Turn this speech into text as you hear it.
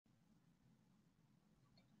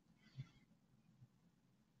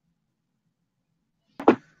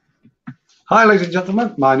Hi, ladies and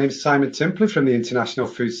gentlemen. My name is Simon Timpley from the International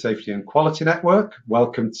Food Safety and Quality Network.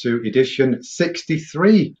 Welcome to edition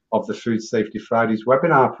 63 of the Food Safety Fridays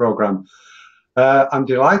webinar program. I'm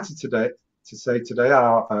delighted to say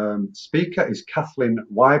our speaker is Kathleen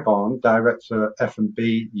Wyborn, Director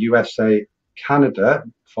F&B USA Canada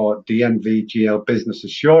for DNV GL Business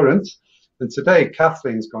Assurance. And today,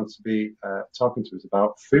 Kathleen is going to be talking to us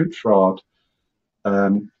about food fraud.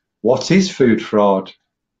 What is food fraud?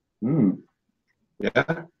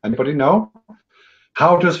 Yeah, anybody know?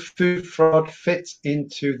 How does food fraud fit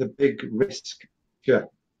into the big risk? Yeah,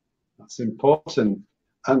 that's important.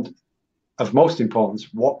 And of most importance,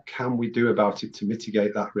 what can we do about it to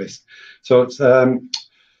mitigate that risk? So it's,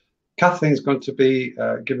 Kathleen's going to be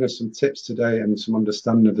giving us some tips today and some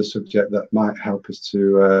understanding of the subject that might help us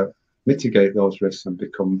to mitigate those risks and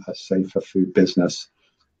become a safer food business.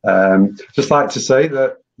 Just like to say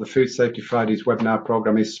that the Food Safety Fridays webinar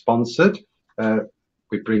program is sponsored.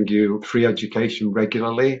 We bring you free education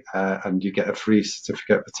regularly and you get a free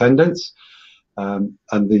certificate of attendance. And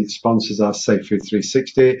the sponsors are Safe Food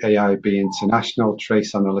 360, AIB International,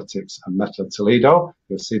 Trace Analytics and Metal Toledo.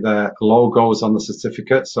 You'll see their logos on the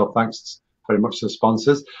certificate. So thanks very much to the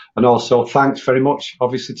sponsors. And also thanks very much,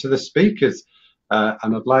 obviously, to the speakers.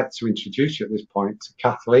 And I'd like to introduce you at this point to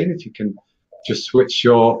Kathleen. If you can just switch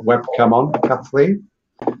your webcam on, Kathleen.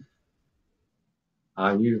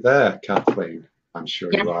 Are you there, Kathleen? I'm sure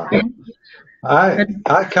you are. Hi,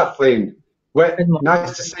 Kathleen.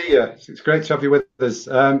 Nice to see you. It's great to have you with us.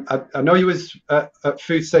 I know you was at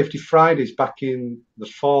Food Safety Fridays back in the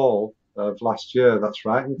fall of last year. That's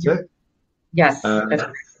right, isn't it? Yes.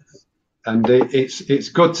 And it's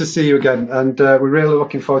good to see you again. And we're really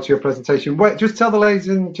looking forward to your presentation. Just tell the ladies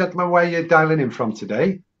and gentlemen where you're dialing in from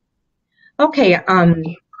today. Okay.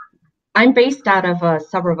 I'm based out of a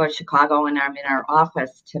suburb of Chicago, and I'm in our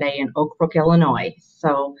office today in Oak Brook, Illinois.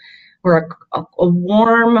 So we're a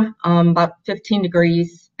warm, about 15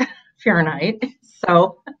 degrees Fahrenheit.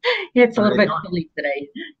 So it's a little bit chilly today.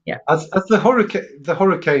 Yeah. As the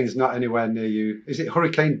hurricane's not anywhere near you. Is it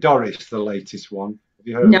Hurricane Doris, the latest one? Have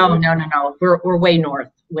you heard No, of it? no. We're way north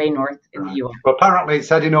in the U.S. Well, apparently it's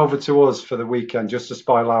heading over to us for the weekend, just to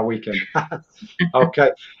spoil our weekend. Okay.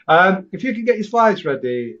 If you can get your slides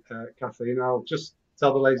ready, Kathleen, I'll just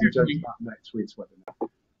tell the ladies and gentlemen about next week's webinar.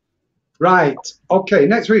 Right. Okay.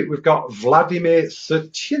 Next week we've got Vladimir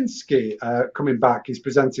Suchinsky coming back. He's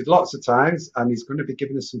presented lots of times, and he's going to be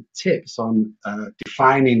giving us some tips on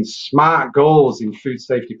defining SMART goals in food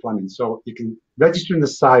safety planning. So you can register in the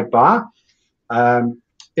sidebar.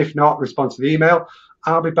 If not, respond to the email.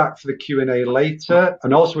 I'll be back for the Q&A later.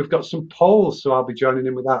 And also we've got some polls, so I'll be joining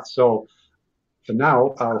in with that. So for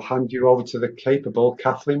now, I'll hand you over to the capable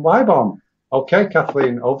Kathleen Wyborn. Okay,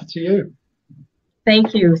 Kathleen, over to you.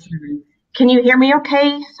 Thank you, Simon. Can you hear me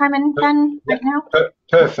okay, Simon, then, right now?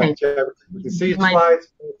 Perfect. Okay. Yeah, we can see your slides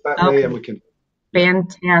perfectly, and we can.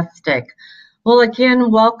 Fantastic. Well, again,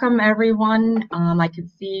 welcome, everyone. I can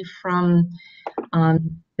see from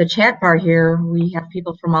the chat bar here, we have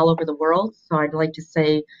people from all over the world. So I'd like to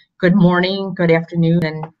say good morning, good afternoon,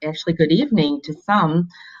 and actually good evening to some.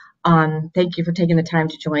 Thank you for taking the time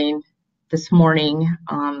to join this morning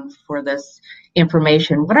for this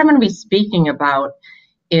information. What I'm going to be speaking about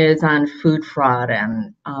is on food fraud,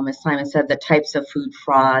 and as Simon said, the types of food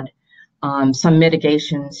fraud, some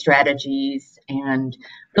mitigation strategies, and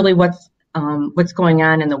really what's going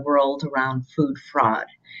on in the world around food fraud.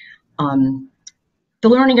 The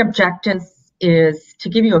learning objective is to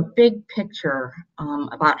give you a big picture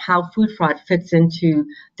about how food fraud fits into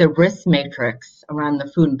the risk matrix around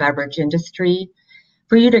the food and beverage industry,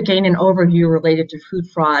 for you to gain an overview related to food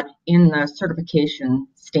fraud in the certification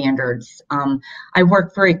standards. I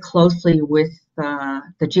work very closely with the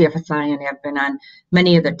GFSI and have been on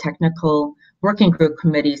many of the technical working group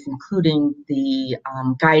committees, including the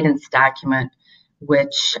guidance document,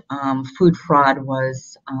 which food fraud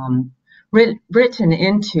was written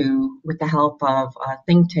into with the help of a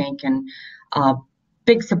think tank and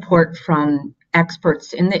big support from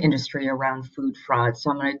experts in the industry around food fraud. So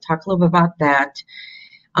I'm going to talk a little bit about that.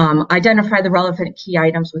 Identify the relevant key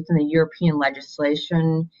items within the European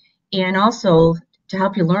legislation, and also to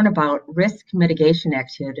help you learn about risk mitigation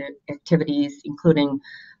activities, including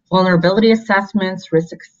vulnerability assessments,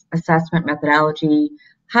 risk assessment methodology,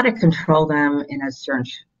 how to control them, and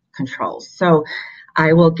assurance controls. So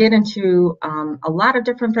I will get into a lot of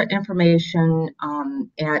different information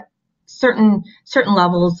at certain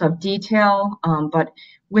levels of detail, but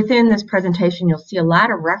within this presentation, you'll see a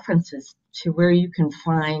lot of references to where you can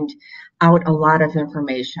find out a lot of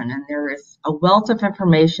information. And there is a wealth of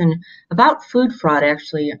information about food fraud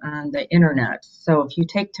actually on the internet. So if you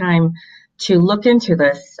take time to look into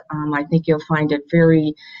this, I think you'll find it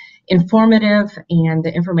very informative, and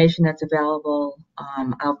the information that's available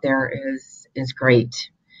out there is great.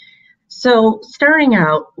 So starting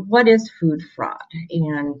out, what is food fraud?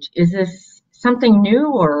 And is this something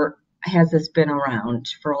new, or has this been around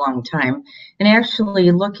for a long time? And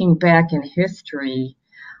actually looking back in history,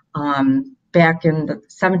 back in the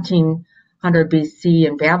 1700 BC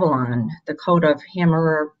in Babylon, the code of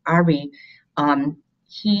Hammurabi,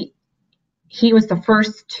 he was the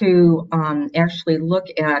first to actually look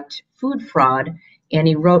at food fraud, and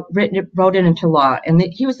he wrote it into law. And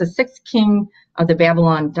he was the sixth king of the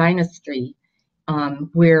Babylon dynasty,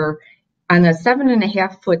 where on a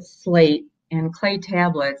 7.5-foot slate and clay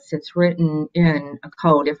tablets, it's written in a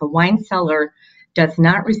code: if a wine seller does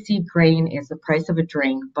not receive grain as the price of a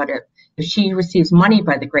drink, but if she receives money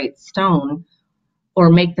by the great stone, or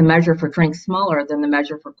make the measure for drink smaller than the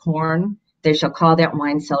measure for corn, they shall call that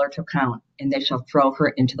wine seller to account, and they shall throw her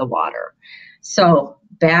into the water. So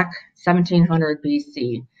back 1700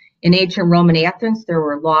 BC. In ancient Roman Athens, there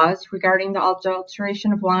were laws regarding the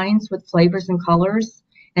adulteration of wines with flavors and colors.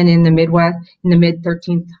 And in the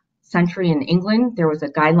mid-13th century in England, there was a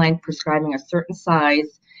guideline prescribing a certain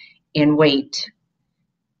size and weight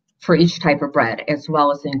for each type of bread, as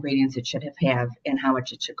well as the ingredients it should have and how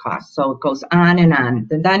much it should cost. So it goes on and on.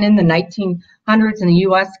 And then in the 1900s in the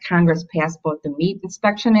U.S., Congress passed both the Meat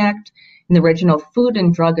Inspection Act and the original Food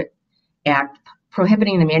and Drug Act,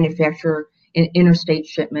 prohibiting the manufacture and interstate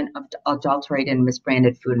shipment of adulterated and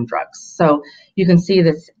misbranded food and drugs. So you can see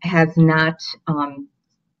this has not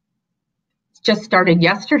just started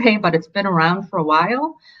yesterday, but it's been around for a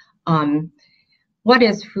while. What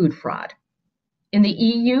is food fraud? In the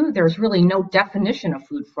EU, there's really no definition of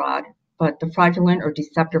food fraud, but the fraudulent or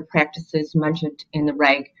deceptive practices mentioned in the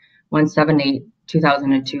Reg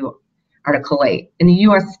 178/2002, Article 8. In the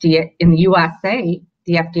USA,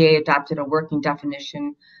 the FDA adopted a working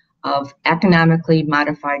definition of economically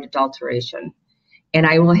modified adulteration. And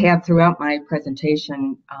I will have throughout my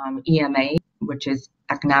presentation EMA, which is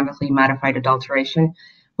economically modified adulteration,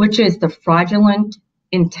 which is the fraudulent,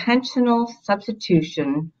 intentional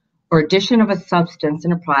substitution or addition of a substance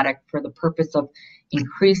in a product for the purpose of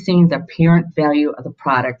increasing the apparent value of the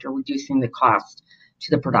product or reducing the cost to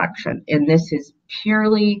the production. And this is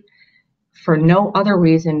purely for no other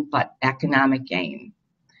reason but economic gain.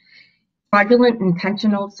 Fraudulent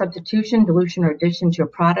intentional substitution, dilution, or addition to a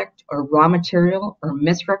product or raw material, or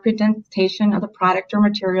misrepresentation of the product or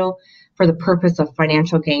material for the purpose of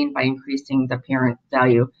financial gain by increasing the apparent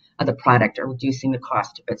value of the product or reducing the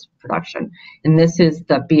cost of its production. And this is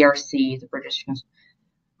the BRC, the British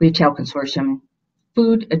Retail Consortium,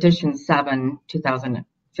 Food Edition 7,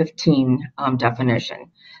 2015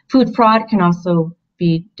 definition. Food fraud can also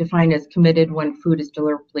be defined as committed when food is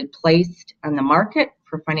deliberately placed on the market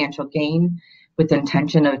for financial gain with the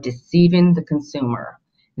intention of deceiving the consumer.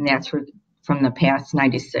 And that's from the past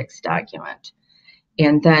 96 document.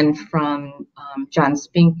 And then from John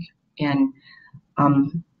Spink and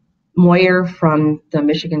Moyer from the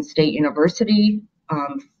Michigan State University,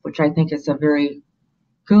 which I think is a very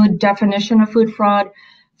good definition of food fraud.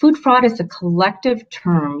 Food fraud is a collective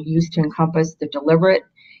term used to encompass the deliberate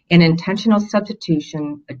and intentional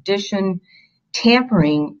substitution, addition,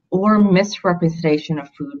 tampering, or misrepresentation of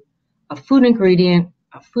food ingredient,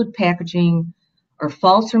 of food packaging, or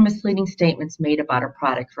false or misleading statements made about a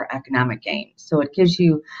product for economic gain. So it gives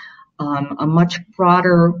you a much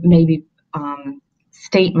broader, maybe,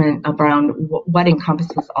 statement around what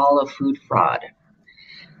encompasses all of food fraud.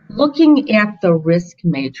 Looking at the risk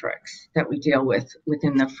matrix that we deal with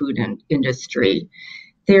within the food industry,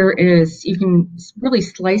 you can really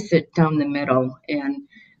slice it down the middle and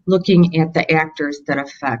looking at the actors that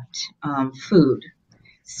affect food.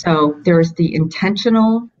 So there's the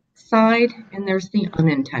intentional side and there's the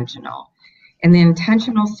unintentional. And the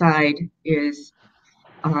intentional side is,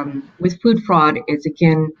 with food fraud, is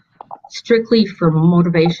again, strictly for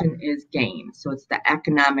motivation is gain. So it's the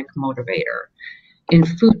economic motivator. In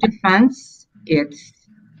food defense, it's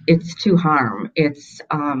to harm. It's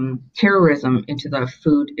terrorism into the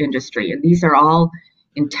food industry. And these are all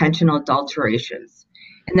intentional adulterations.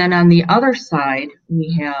 And then on the other side,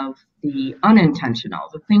 we have the unintentional,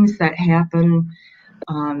 the things that happen,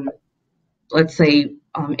 let's say,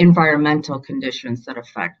 environmental conditions that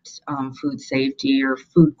affect food safety or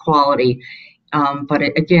food quality. But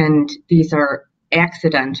again, these are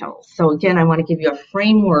accidental. So again, I want to give you a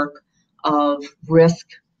framework of risk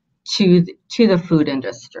to the food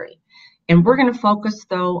industry. And we're going to focus,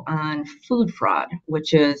 though, on food fraud,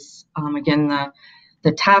 which is, again,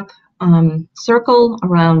 the top circle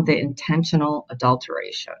around the intentional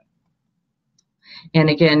adulteration. And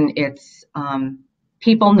again, it's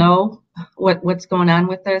people know what's going on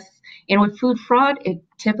with this. And with food fraud, it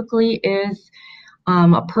typically is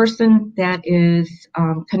a person that is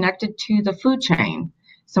connected to the food chain,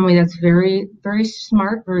 somebody that's very, very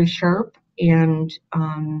smart, very sharp, and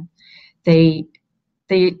they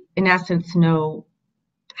in essence know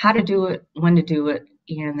how to do it, when to do it,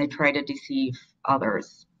 and they try to deceive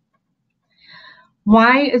others.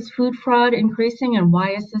 Why is food fraud increasing, and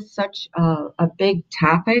why is this such a big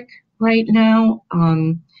topic right now?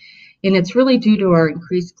 And it's really due to our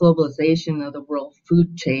increased globalization of the world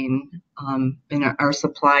food chain and our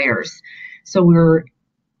suppliers. So we're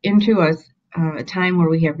into a time where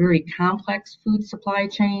we have very complex food supply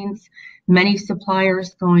chains, many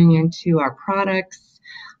suppliers going into our products,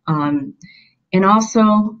 and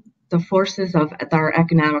also the forces of our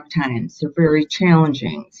economic times are very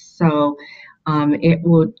challenging. So it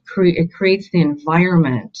creates the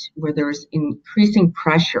environment where there's increasing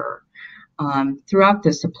pressure throughout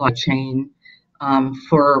the supply chain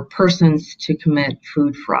for persons to commit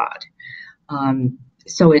food fraud.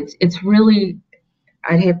 So it's really,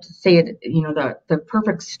 I'd have to say it, the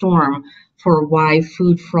perfect storm for why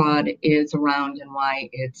food fraud is around and why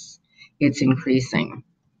it's increasing.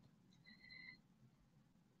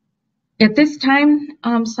 At this time,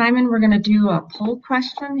 Simon, we're going to do a poll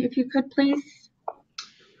question, if you could, please.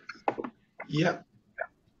 Yeah.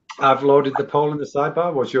 I've loaded the poll in the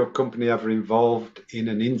sidebar. Was your company ever involved in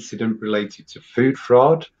an incident related to food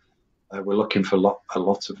fraud? We're looking for a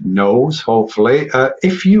lot of no's, hopefully.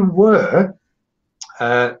 If you were,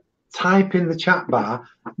 type in the chat bar,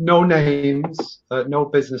 no names, no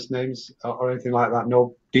business names or anything like that,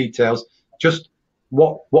 no details, just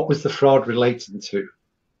what was the fraud related to?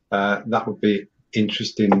 That would be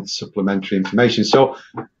interesting supplementary information. So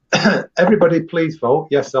everybody please vote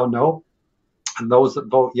yes or no. And those that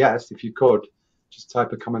vote yes, if you could, just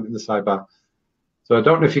type a comment in the sidebar. So I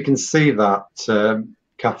don't know if you can see that,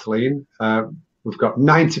 Kathleen. We've got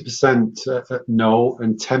 90% no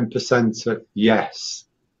and 10% yes.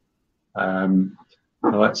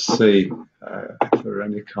 Let's see if there are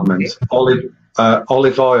any comments.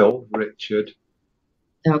 Olive oil, Richard.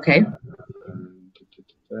 Okay.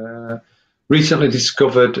 Recently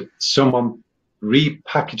discovered someone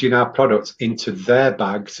repackaging our products into their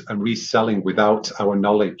bags and reselling without our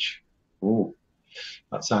knowledge. Oh,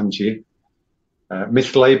 that's Angie.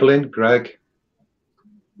 Mislabeling, Greg.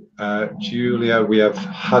 Julia, we have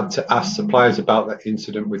had to ask suppliers about that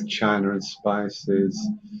incident with China and spices.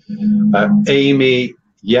 Amy,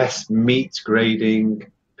 yes, meat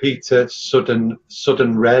grading. Peter, sudden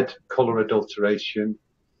red, colour adulteration.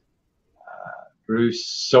 Bruce,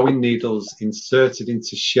 sewing needles inserted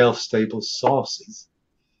into shelf-stable sauces.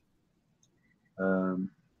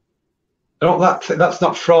 That's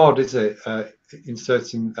not fraud, is it?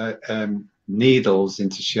 Inserting needles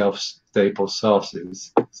into shelf-stable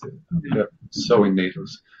sauces. Sewing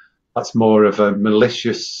needles. That's more of a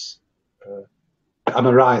malicious. Am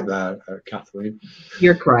I right there, Kathleen?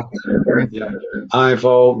 You're correct. Yeah.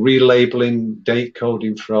 Ivo, relabeling, date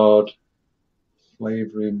coding fraud.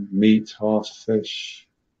 Flavoring meat, horse, fish,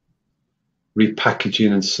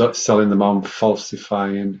 repackaging and selling them on,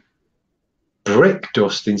 falsifying. Brick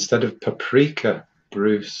dust instead of paprika,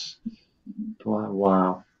 Bruce.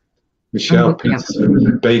 Wow. Michelle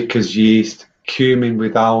Peterson, baker's yeast, cumin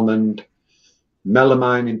with almond,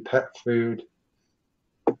 melamine in pet food.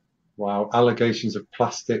 Wow, allegations of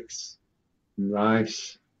plastics and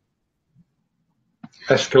rice.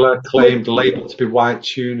 Escala claimed label to be white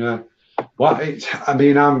tuna. Well,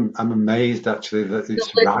 I'm amazed actually that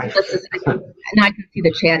it's right. And I can see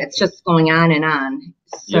the chat. It's just going on and on.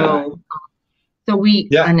 So,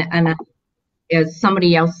 and as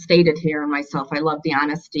somebody else stated here, and myself, I love the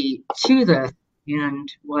honesty to this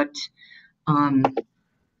and what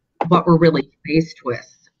we're really faced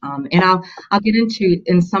with. And I'll get into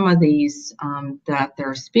in some of these that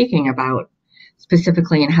they're speaking about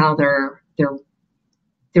specifically and how they're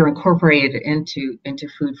incorporated into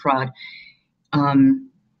food fraud.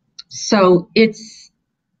 So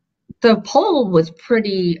the poll was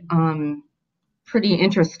pretty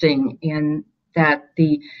interesting in that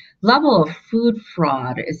the level of food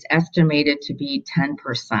fraud is estimated to be 10%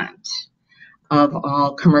 of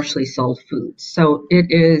all commercially sold foods. So it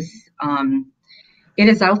is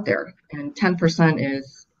out there, and 10%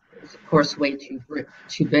 is of course way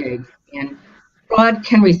too big. And fraud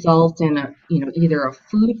can result in either a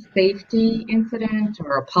food safety incident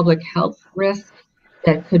or a public health risk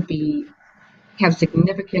that could be have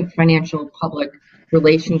significant financial public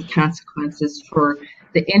relations consequences for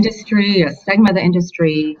the industry, a segment of the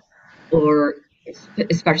industry, or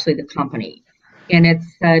especially the company. And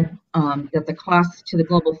it's said that the cost to the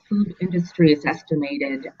global food industry is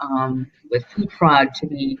estimated with food fraud to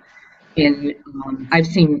be I've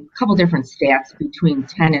seen a couple different stats between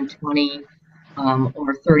 10 and 20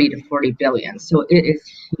 or 30 to 40 billion. So it is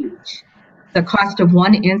huge. The cost of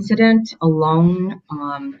one incident alone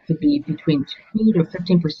could be between 2 to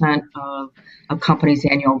 15% of a company's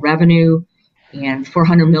annual revenue, and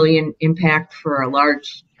 400 million impact for a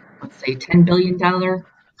large, let's say, $10 billion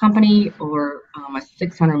company, or a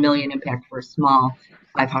 600 million impact for a small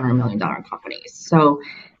 $500 million company. So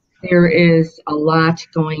there is a lot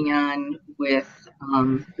going on with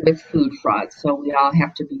food fraud. So we all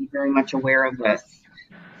have to be very much aware of this.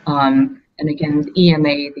 And again,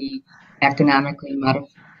 EMA, the economically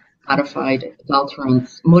motivated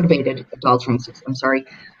adulterants.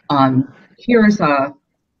 Here's a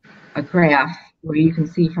graph where you can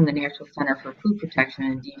see from the National Center for Food Protection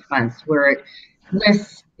and Defense, where it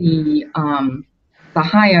lists the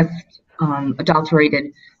highest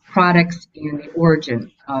adulterated products and the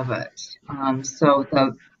origin of it. So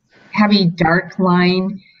the heavy dark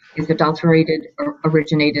line is adulterated or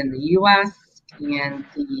originated in the U.S., and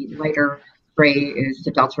the lighter gray is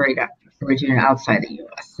adulterated originated outside the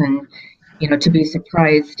U.S. And to be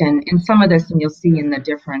surprised, and in some of this, and you'll see in the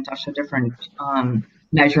different, I'll show different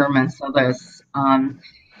measurements of this,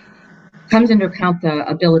 comes into account the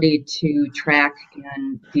ability to track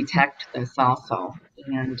and detect this also.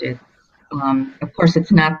 And it's, of course,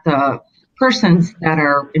 it's not the persons that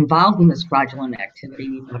are involved in this fraudulent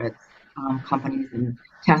activity, but it's companies and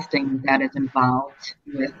testing that is involved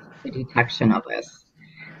with the detection of this.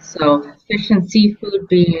 So fish and seafood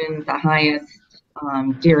being the highest,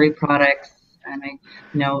 dairy products, and I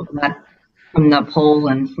know that from the poll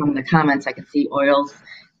and from the comments, I can see oils,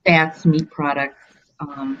 fats, meat products,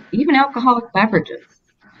 even alcoholic beverages,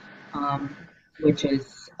 which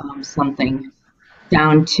is something,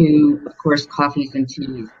 down to, of course, coffees and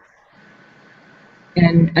teas.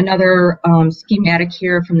 And another schematic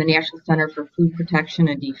here from the National Center for Food Protection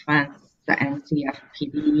and Defense, the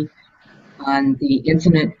NCFPD, on the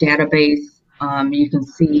incident database. You can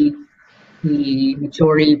see the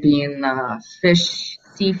majority being the fish,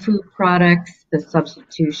 seafood products, the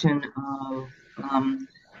substitution of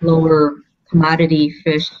lower commodity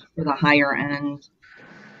fish for the higher end,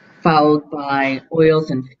 followed by oils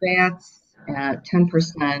and fats at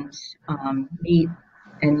 10%, meat,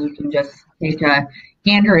 and you can just take a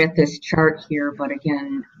gander at this chart here, but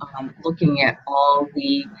again, looking at all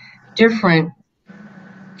the different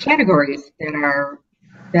categories that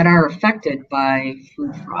are affected by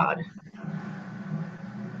food fraud.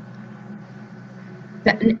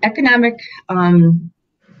 The economic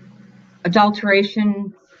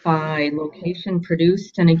adulteration by location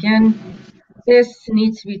produced, and again, this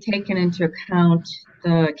needs to be taken into account,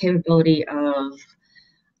 the capability of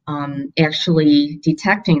actually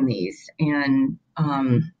detecting these. And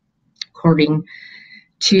according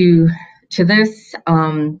to this,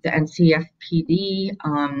 the NCFPD,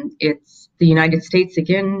 it's the United States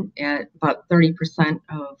again at about 30%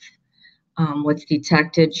 of what's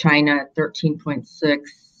detected, China at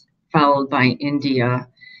 13.6, followed by India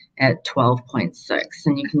at 12.6.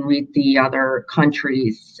 And you can read the other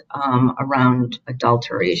countries around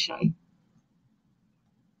adulteration.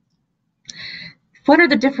 What are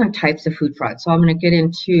the different types of food fraud? So I'm going to get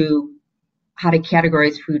into how to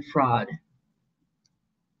categorize food fraud.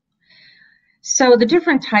 So the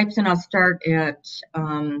different types, and I'll start at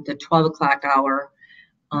the 12 o'clock hour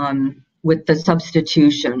with the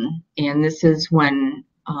substitution. And this is when,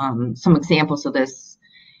 some examples of this,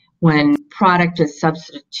 when product is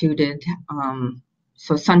substituted,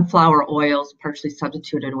 so sunflower oils partially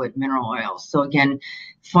substituted with mineral oils. So again,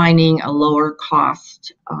 finding a lower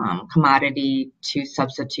cost commodity to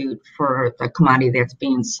substitute for the commodity that's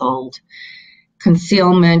being sold.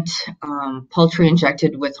 Concealment, poultry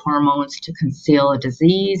injected with hormones to conceal a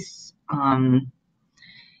disease.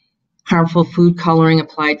 Harmful food coloring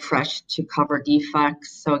applied fresh to cover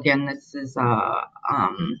defects. So again, this is a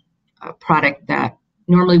product that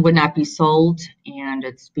normally would not be sold, and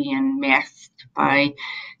it's being masked by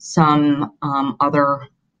some other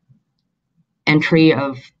entry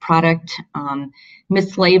of product.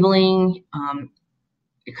 Mislabeling,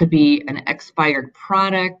 it could be an expired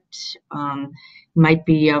product, might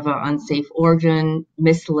be of an unsafe origin,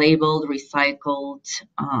 mislabeled, recycled.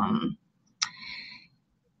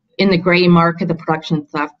 In the gray market, the production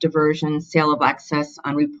theft, diversion, sale of excess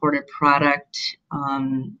unreported product.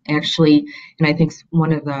 Actually, and I think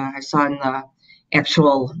one of the, I saw in the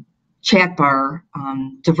actual chat bar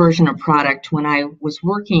diversion of product. When I was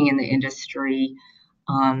working in the industry,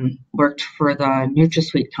 worked for the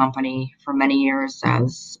NutraSweet company for many years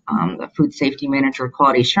as the food safety manager,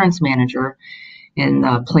 quality assurance manager in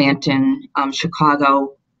the plant in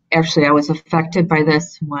Chicago. Actually, I was affected by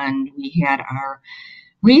this when we had our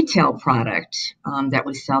retail product that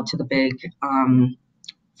we sell to the big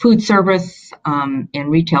food service and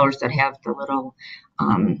retailers that have the little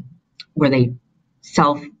where they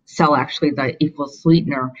sell actually the equal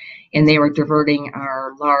sweetener, and they were diverting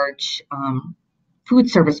our large food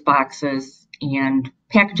service boxes and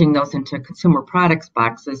packaging those into consumer products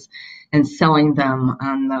boxes and selling them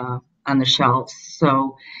on the shelves.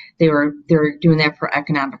 So they were doing that for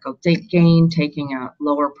economical gain, taking a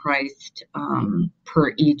lower priced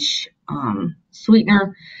per each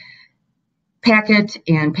sweetener packet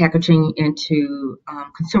and packaging into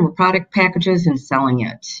consumer product packages and selling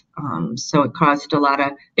it. So it caused a lot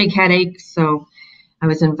of big headaches. So I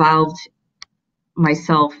was involved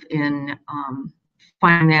myself in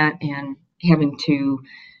finding that and having to,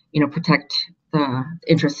 protect the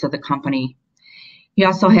interests of the company. You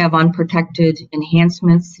also have unprotected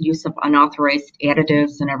enhancements, use of unauthorized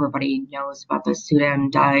additives, and everybody knows about the Sudan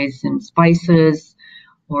dyes and spices,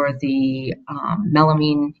 or the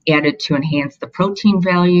melamine added to enhance the protein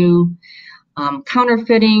value,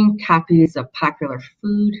 counterfeiting copies of popular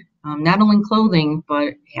food, not only clothing,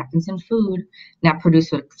 but happens in food, not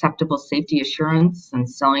produced with acceptable safety assurance and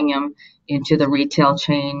selling them into the retail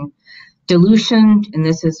chain. Dilution, and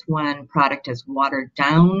this is when product is watered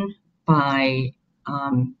down by,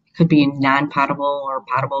 could be non-potable or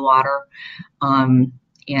potable water, and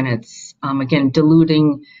it's, again,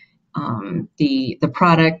 diluting the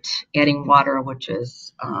product, adding water, which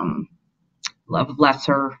is of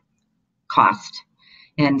lesser cost,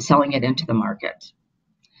 and selling it into the market.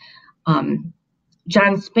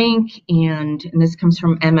 John Spink, and this comes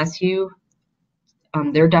from MSU,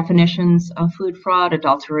 their definitions of food fraud: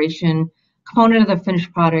 adulteration, component of the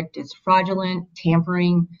finished product is fraudulent,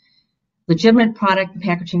 tampering, legitimate product and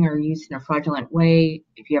packaging are used in a fraudulent way.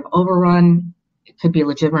 If you have overrun, it could be a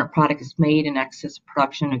legitimate product is made in excess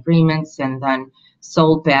production agreements and then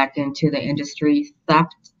sold back into the industry.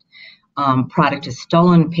 Theft, product is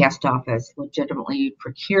stolen, passed off as legitimately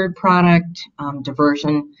procured product.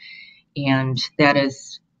 Diversion, and that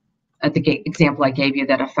is the example I gave you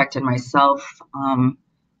that affected myself,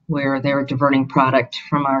 where they were diverting product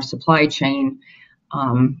from our supply chain,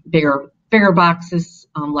 bigger boxes,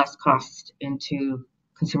 less cost, into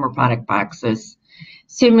consumer product boxes.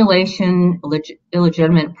 Simulation,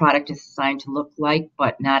 illegitimate product is designed to look like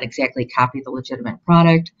but not exactly copy the legitimate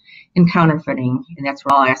product. And counterfeiting, and that's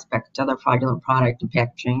where all aspects of the fraudulent product and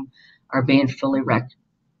packaging are being fully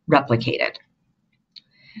replicated.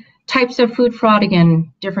 Types of food fraud,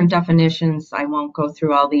 again, different definitions. I won't go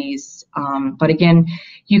through all these, but again,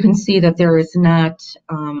 you can see that there is not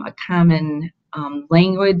a common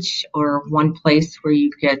language or one place where you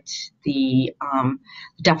get the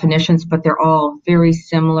definitions, but they're all very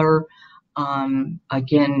similar.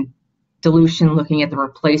 Again, dilution, looking at the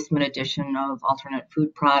replacement addition of alternate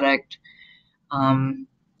food product.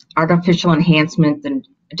 Artificial enhancement, the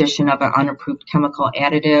addition of an unapproved chemical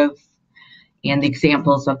additive. And the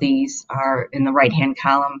examples of these are in the right-hand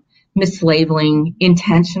column. Mislabeling,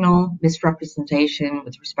 intentional misrepresentation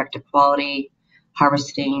with respect to quality,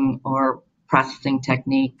 harvesting, or processing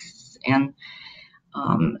techniques, and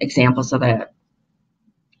examples of that.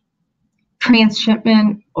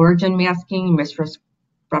 Transshipment, origin masking,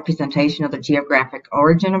 misrepresentation of the geographic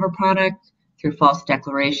origin of a product through false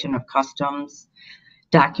declaration of customs,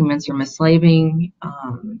 documents, or mislabeling.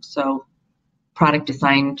 So product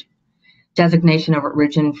designed, designation of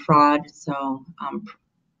origin fraud, so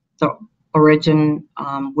the origin,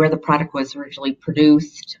 where the product was originally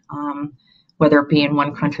produced, whether it be in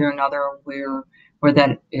one country or another, where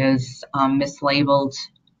that is mislabeled.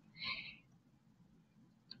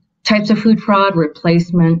 Types of food fraud,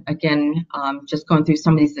 replacement, again, just going through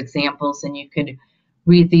some of these examples, and you could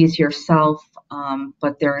read these yourself,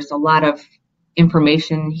 but there's a lot of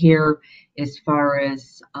information here as far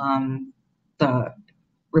as the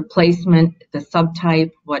replacement, the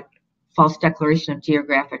subtype, what false declaration of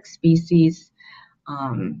geographic species,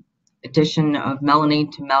 addition of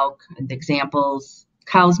melamine to milk, and the examples: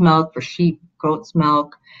 cow's milk for sheep, goat's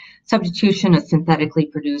milk, substitution of synthetically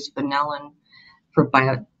produced vanillin for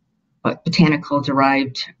botanical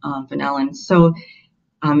derived vanillin. So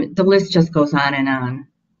the list just goes on and on.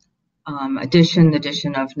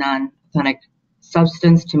 Addition of non-authentic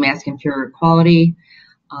substance to mask inferior quality.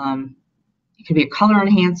 It could be a color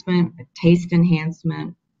enhancement, a taste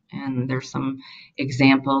enhancement, and there's some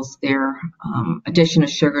examples there. Addition of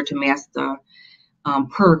sugar to mask the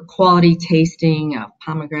poor quality tasting of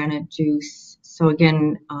pomegranate juice. So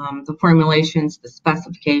again, the formulations, the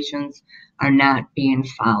specifications are not being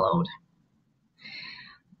followed.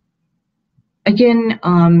 Again,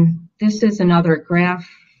 this is another graph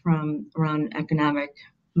from around economic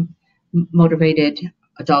motivated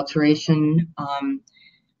adulteration,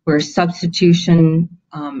 where substitution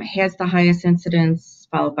has the highest incidence,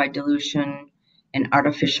 followed by dilution and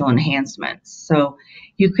artificial enhancements. So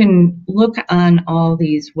you can look on all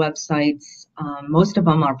these websites. Most of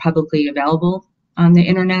them are publicly available on the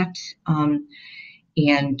internet,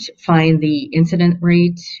 and find the incident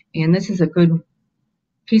rate. And this is a good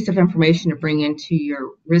piece of information to bring into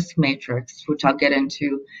your risk matrix, which I'll get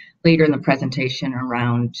into later in the presentation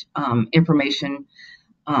around information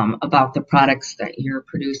about the products that you're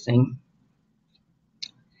producing.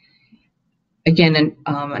 Again,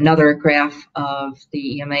 another graph of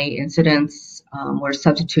the EMA incidence, where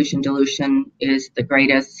substitution dilution is the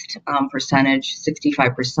greatest percentage,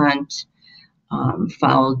 65%,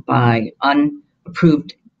 followed by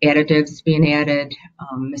unapproved additives being added,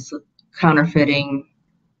 counterfeiting,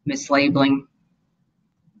 mislabeling.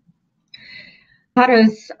 How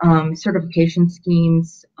does certification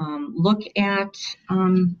schemes look at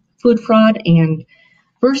food fraud? And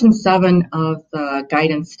version 7 of the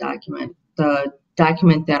guidance document, the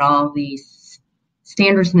document that all these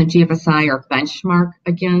standards in the GFSI are benchmarked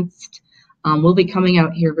against, will be coming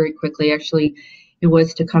out here very quickly. Actually, it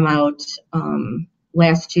was to come out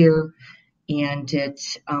last year, and it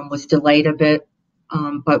was delayed a bit.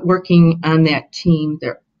 But working on that team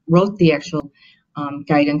that wrote the actual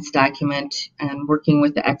guidance document and working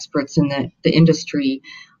with the experts in the industry,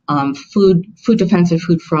 food defense and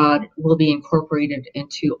food fraud will be incorporated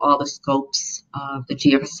into all the scopes of the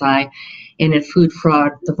GFSI. And in food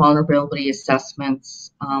fraud, the vulnerability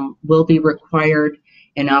assessments will be required,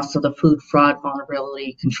 and also the food fraud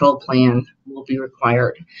vulnerability control plan will be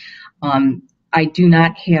required. I do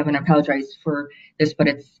not have, and I apologize for this, but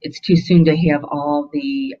it's too soon to have all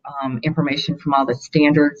the information from all the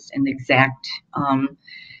standards and the exact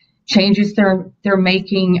changes they're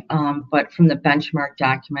making, but from the benchmark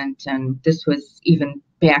document, and this was even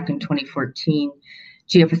back in 2014,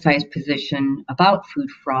 GFSI's position about food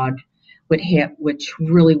fraud, which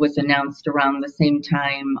really was announced around the same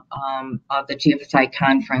time of the GFSI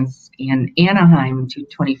conference in Anaheim in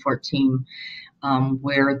 2014,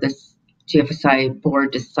 where this GFSI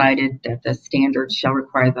board decided that the standards shall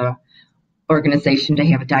require the organization to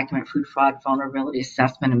have a document food fraud vulnerability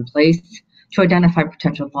assessment in place to identify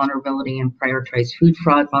potential vulnerability and prioritize food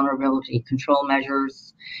fraud vulnerability control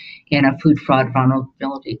measures and a food fraud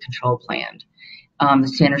vulnerability control plan. The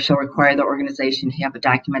standards shall require the organization to have a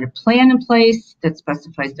documented plan in place that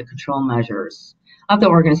specifies the control measures of the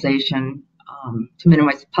organization to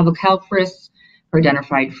minimize public health risks for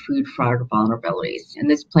identified food fraud vulnerabilities. And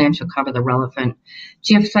this plan shall cover the relevant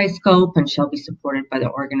GFSI scope and shall be supported by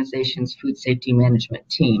the organization's food safety management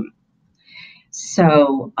team.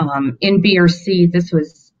 So in BRC, this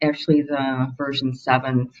was actually the version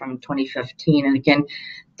 7 from 2015. And again,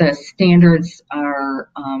 the standards are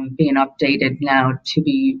being updated now to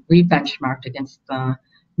be re-benchmarked against the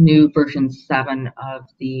new version 7 of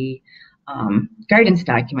the guidance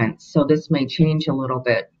document. So this may change a little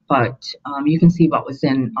bit, but you can see what was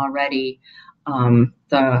in already. Around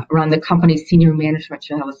the company's senior management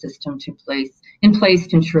shall have a system in place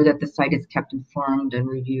to ensure that the site is kept informed and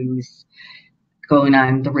reviews going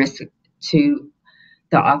on the risk to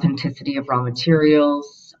the authenticity of raw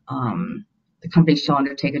materials. The company shall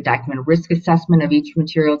undertake a documented risk assessment of each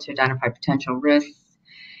material to identify potential risks.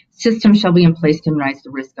 Systems shall be in place to minimize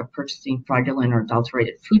the risk of purchasing fraudulent or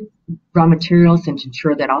adulterated food raw materials and to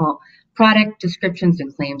ensure that all product descriptions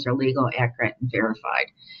and claims are legal, accurate, and verified.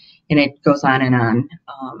 And it goes on and on.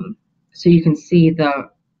 So you can see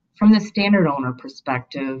from the standard owner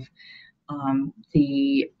perspective,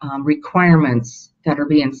 the requirements that are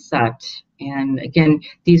being set. And again,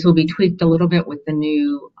 these will be tweaked a little bit with the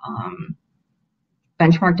new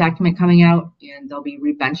benchmark document coming out, and they'll be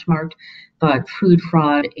re-benchmarked, but food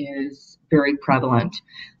fraud is very prevalent.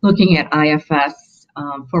 Looking at IFS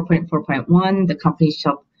 4.4.1, the company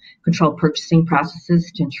shall control purchasing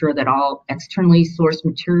processes to ensure that all externally sourced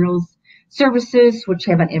materials, services which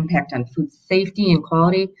have an impact on food safety and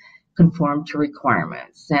quality conform to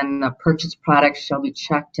requirements, and the purchased products shall be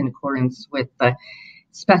checked in accordance with the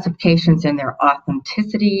specifications and their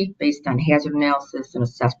authenticity based on hazard analysis and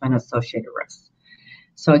assessment of associated risks.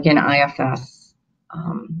 So again, IFS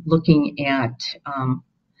looking at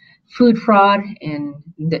food fraud, and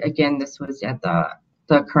again, this was at the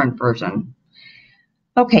the current version.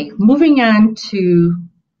 Okay, moving on to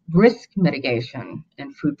risk mitigation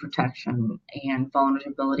and food protection and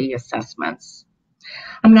vulnerability assessments.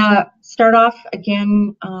 I'm going to start off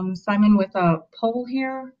again, Simon, with a poll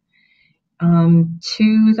here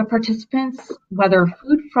to the participants, whether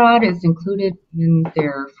food fraud is included in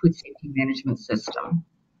their food safety management system.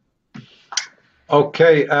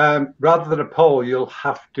 Okay, rather than a poll, you'll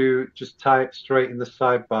have to just type straight in the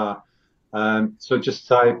sidebar. So just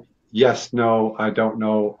type yes, no, I don't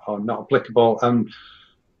know, or not applicable, and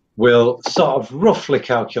we'll sort of roughly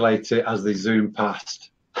calculate it as they zoom past.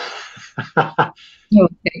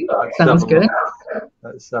 Okay, sounds good.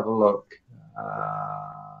 Let's have a look.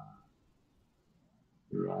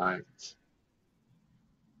 Right.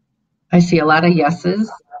 I see a lot of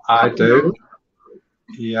yeses. I do.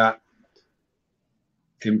 Yeah.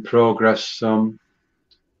 In progress some.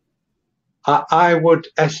 I would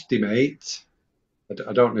estimate,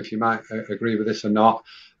 I don't know if you might agree with this or not,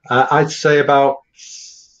 I'd say about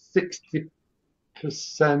 60%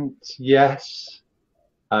 yes,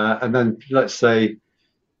 and then let's say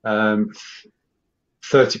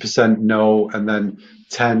 30% no, and then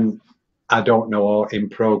 10 I don't know or in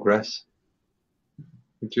progress.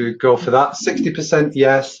 Would you go for that? 60%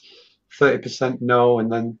 yes, 30% no,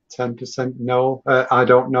 and then 10% no, I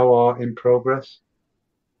don't know or in progress?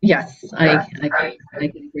 Yes, I can agree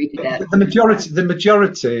to that. The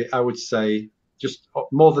majority, I would say, just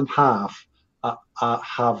more than half,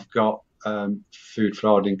 have got food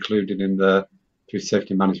fraud included in the food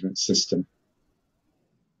safety management system.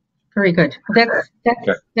 Very good. That's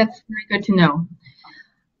very good to know.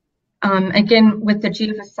 Again, with the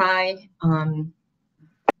GFSI,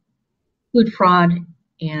 food fraud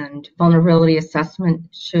and vulnerability assessment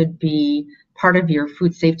should be part of your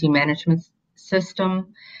food safety management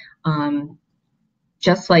system.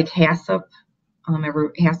 Just like HACCP,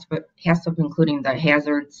 HACCP including the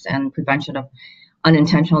hazards and prevention of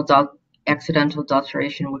unintentional accidental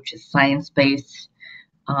adulteration, which is science-based.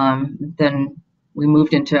 Then we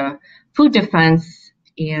moved into food defense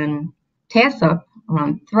and TACCP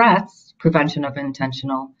around threats, prevention of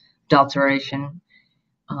intentional adulteration,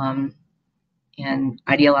 and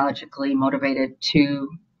ideologically motivated to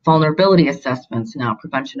vulnerability assessments, now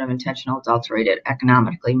prevention of intentional adulterated,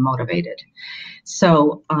 economically motivated.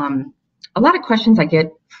 So a lot of questions I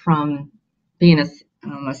get from being a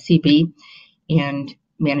CB and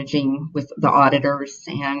managing with the auditors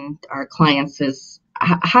and our clients is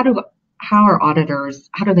how are auditors,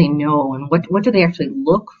 how do they know, and what do they actually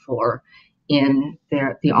look for in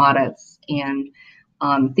the audits? And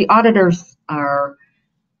the auditors are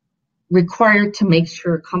required to make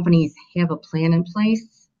sure companies have a plan in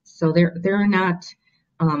place. So they're not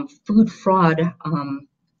food fraud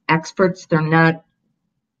experts. They're not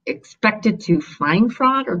expected to find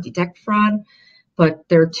fraud or detect fraud, but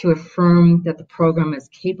they're to affirm that the program is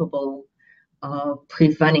capable of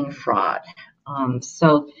preventing fraud.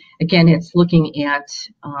 So again, it's looking at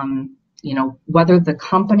whether the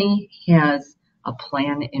company has a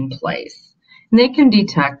plan in place, and they can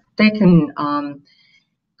detect.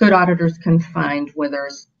 Good auditors can find where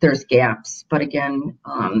there's gaps, but again,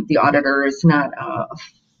 the auditor is not,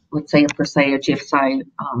 let's say, per se, a GFSI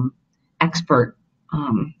expert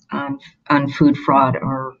on food fraud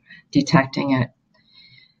or detecting it.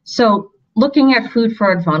 So, looking at food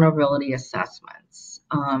fraud vulnerability assessments,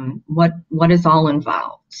 what is all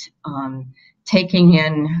involved? Taking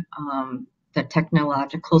in the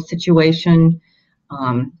technological situation,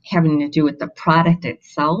 having to do with the product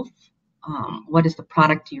itself. What is the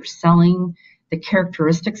product you're selling, the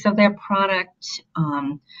characteristics of that product,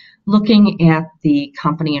 looking at the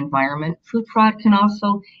company environment. Food fraud can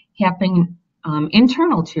also happen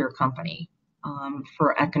internal to your company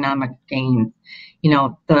for economic gain.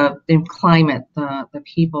 The climate, the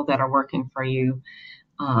people that are working for you,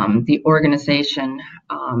 the organization.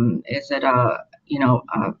 Is it a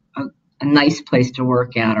nice place to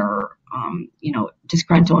work at, or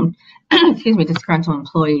disgruntled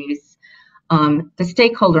employees? The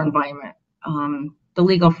stakeholder environment, the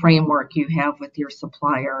legal framework you have with your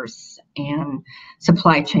suppliers and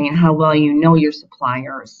supply chain, how well you know your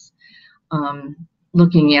suppliers,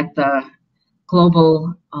 looking at the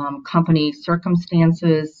global company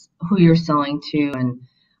circumstances, who you're selling to, and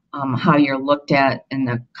how you're looked at in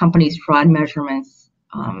the company's fraud measurements,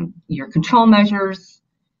 your control measures,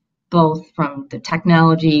 both from the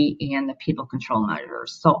technology and the people control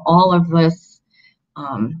measures. So all of this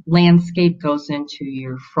landscape goes into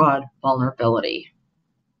your fraud vulnerability.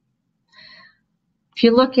 If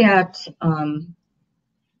you look at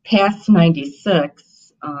past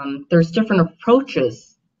 96, there's different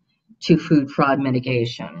approaches to food fraud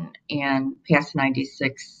mitigation. And PAS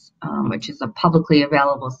 96, which is a publicly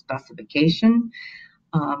available specification,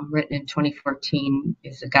 written in 2014,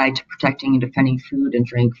 is a guide to protecting and defending food and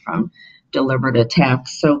drink from deliberate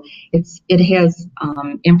attacks. So it has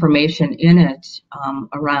information in it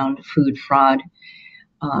around food fraud.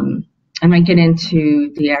 I might get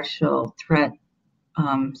into the actual threat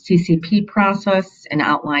CCP process and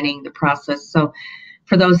outlining the process. So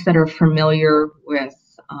for those that are familiar with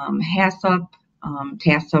HACCP,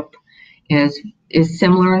 TACCP is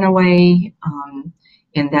similar in a way,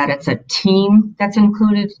 in that it's a team that's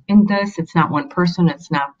included in this. It's not one person.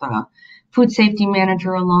 It's not the food safety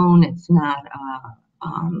manager alone. It's not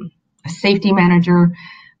a safety manager,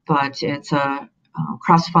 but it's a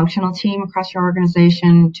cross-functional team across your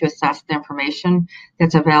organization to assess the information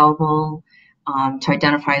that's available, to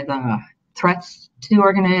identify the threats to the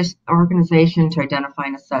organization, to identify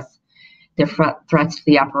and assess the threats to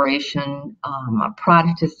the operation. A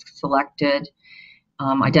product is selected,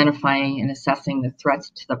 identifying and assessing the threats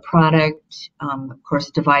to the product, of course,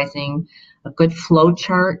 devising a good flow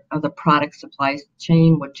chart of the product supply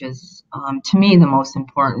chain, which is, to me, the most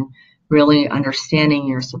important, really understanding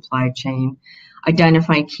your supply chain,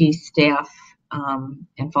 identifying key staff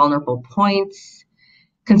and vulnerable points,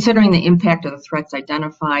 considering the impact of the threats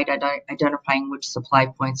identified, identifying which supply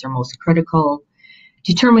points are most critical,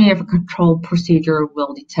 determining if a control procedure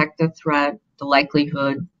will detect the threat, the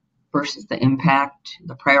likelihood versus the impact,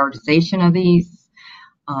 the prioritization of these.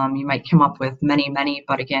 You might come up with many,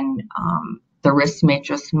 but again, the risk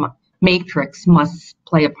matrix must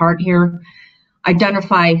play a part here.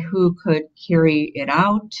 Identify who could carry it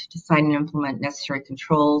out, decide and implement necessary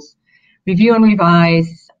controls, review and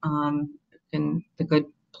revise, in the good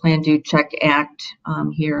plan, do, check, act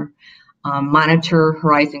here, monitor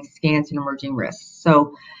horizon scans and emerging risks.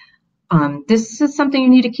 So this is something you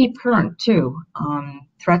need to keep current too.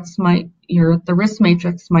 Threats the risk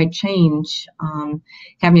matrix might change,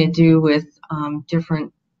 having to do with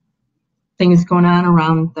different things going on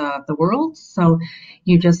around the world. So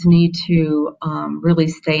you just need to really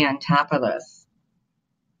stay on top of this.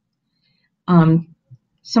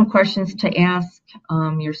 Some questions to ask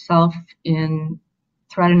yourself in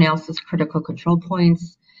threat analysis, critical control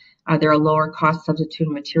points. Are there a lower cost substitute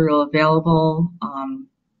material available?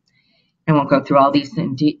 I won't go through all these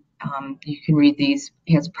in you can read these.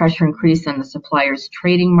 Has pressure increased on the supplier's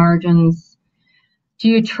trading margins? Do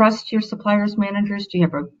you trust your suppliers managers? Do you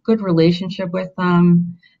have a good relationship with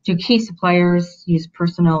them? Do key suppliers use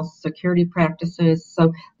personnel security practices?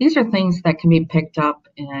 So these are things that can be picked up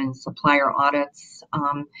in supplier audits,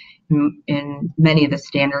 in many of the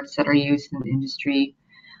standards that are used in the industry.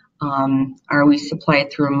 Are we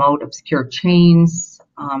supplied through remote obscure chains?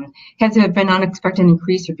 Has there been unexpected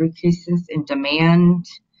increase or decreases in demand?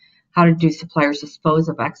 How do suppliers dispose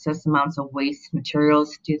of excess amounts of waste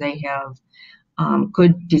materials? Do they have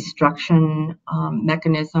good destruction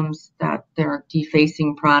mechanisms that they're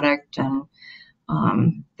defacing product,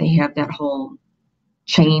 and they have that whole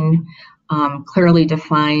chain clearly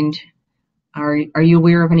defined? Are you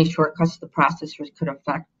aware of any shortcuts to the process which could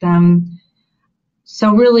affect them?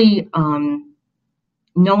 So really,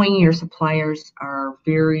 knowing your suppliers are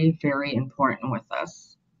very, very important with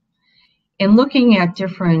us. And looking at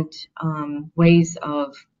different ways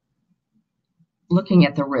of looking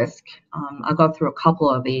at the risk, I'll go through a couple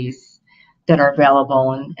of these that are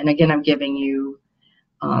available. And again, I'm giving you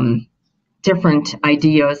different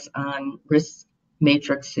ideas on risk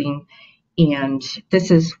matrixing. And this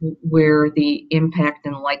is where the impact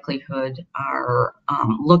and likelihood are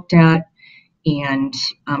looked at, and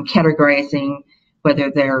categorizing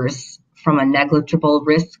whether there's from a negligible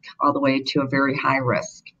risk all the way to a very high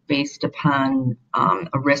risk based upon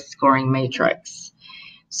a risk scoring matrix.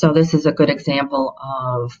 So this is a good example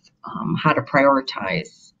of how to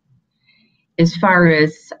prioritize. As far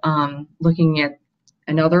as looking at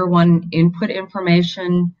another one, input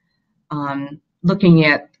information, looking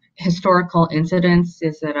at historical incidents.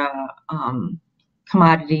 Is it a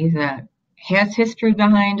commodity that has history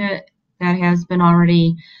behind it, that has been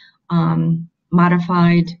already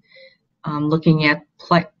modified? Looking at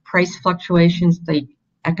price fluctuations, the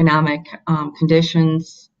economic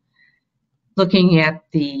conditions, looking at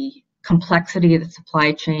the complexity of the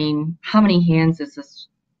supply chain. How many hands is this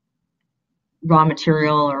raw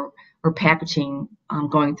material or packaging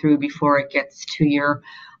going through before it gets to your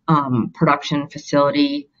production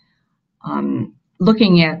facility?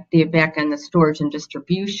 Looking at the back end, the storage and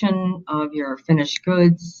distribution of your finished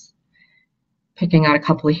goods. Picking out a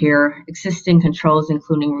couple here. Existing controls,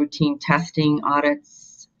 including routine testing,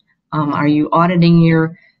 audits. Are you auditing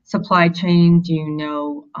your supply chain? Do you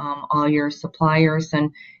know all your suppliers?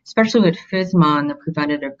 And especially with FSMA and the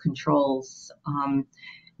preventative controls,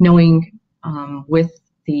 knowing with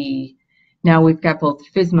the, now we've got both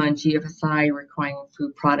FSMA and GFSI requiring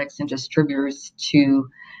food products and distributors to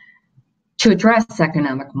address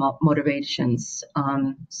economic motivations.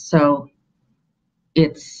 So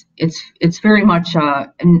it's very much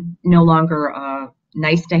no longer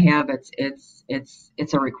nice to have.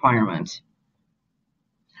 It's a requirement.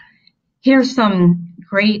 Here's some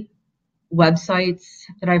great websites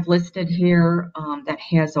that I've listed here that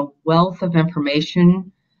has a wealth of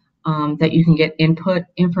information that you can get input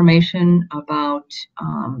information about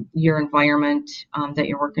your environment that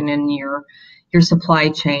you're working in, your supply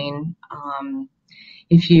chain.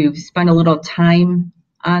 If you spend a little time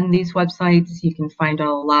on these websites, you can find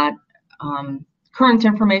a lot current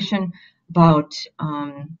information about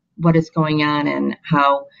what is going on and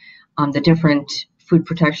how the different food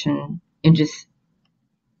protection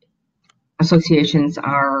associations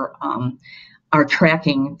are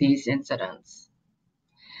tracking these incidents.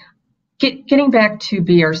 Getting back to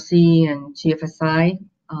BRC and GFSI,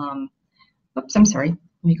 oops, I'm sorry, let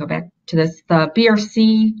me go back to this. The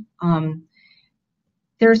BRC,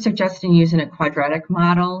 they're suggesting using a quadratic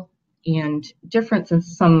model, and different than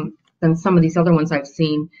some of these other ones I've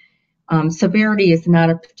seen. Severity is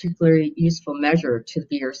not a particularly useful measure to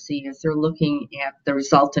the BRC, as they're looking at the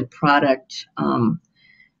resultant product.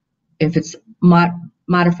 If it's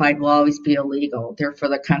modified, will always be illegal. Therefore,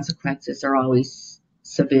 the consequences are always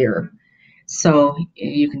severe. So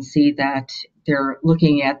you can see that they're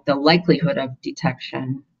looking at the likelihood of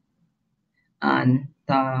detection on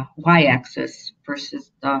the y-axis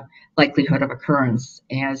versus the likelihood of occurrence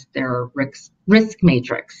as their risk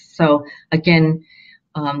matrix. So again,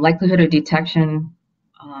 likelihood of detection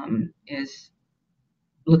is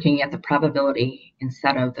looking at the probability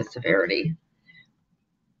instead of the severity.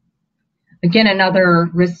 Again, another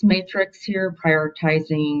risk matrix here,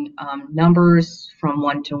 prioritizing numbers from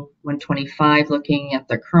 1 to 125, looking at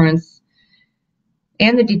the occurrence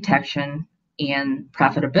and the detection and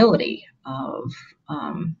profitability of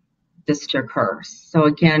this to occur. So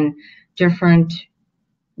again, different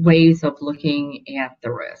ways of looking at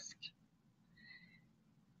the risk.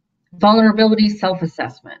 Vulnerability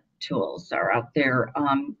self-assessment tools are out there.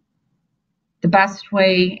 The best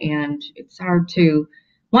way, and it's hard to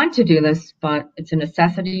want to do this, but it's a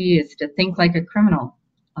necessity, is to think like a criminal.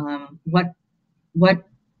 What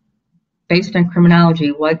based on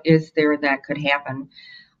criminology, what is there that could happen?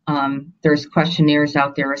 There's questionnaires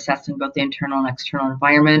out there assessing both the internal and external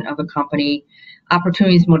environment of a company,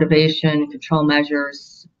 opportunities, motivation, control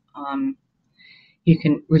measures. You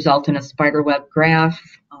can result in a spider web graph,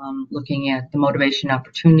 looking at the motivation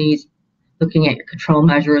opportunities, looking at your control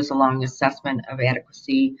measures along assessment of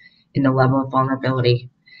adequacy in the level of vulnerability.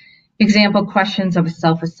 Example questions of a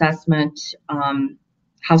self-assessment: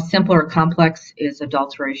 how simple or complex is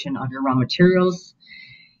adulteration of your raw materials?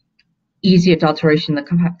 Easy adulteration,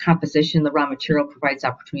 the composition of the raw material provides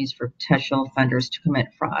opportunities for potential offenders to commit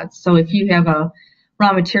fraud. So if you have a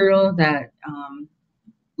raw material that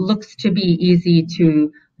looks to be easy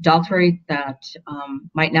to adulterate, that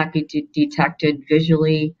might not be detected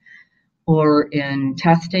visually or in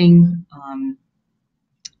testing,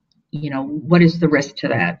 what is the risk to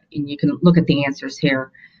that? And you can look at the answers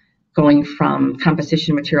here, going from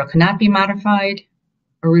composition material cannot be modified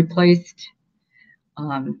or replaced,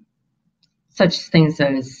 such things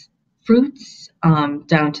as fruits,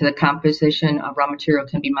 down to the composition of raw material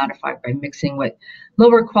can be modified by mixing with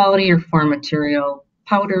lower quality or foreign material,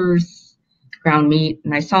 powders, ground meat.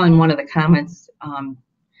 And I saw in one of the comments,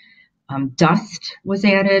 dust was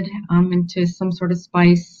added into some sort of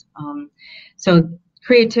spice. So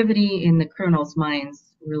creativity in the criminals' minds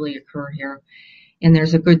really occur here. And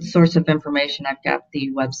there's a good source of information. I've got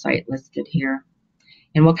the website listed here.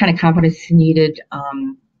 And what kind of competency needed,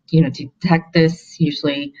 to detect this,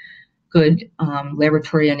 usually good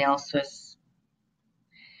laboratory analysis.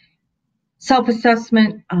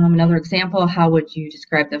 Self-assessment, another example, how would you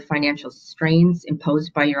describe the financial strains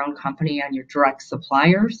imposed by your own company on your direct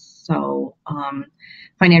suppliers? So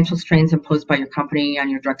financial strains imposed by your company on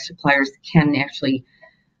your direct suppliers can actually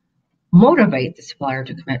motivate the supplier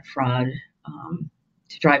to commit fraud,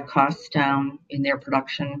 to drive costs down in their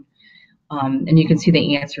production. And you can see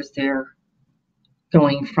the answers there,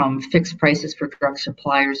 going from fixed prices for direct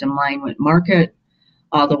suppliers in line with market,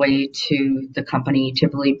 all the way to the company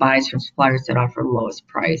typically buys from suppliers that offer the lowest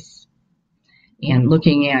price. And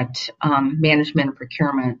looking at management and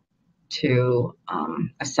procurement to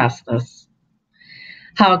assess this.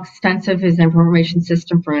 How extensive is the information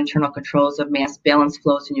system for internal controls of mass balance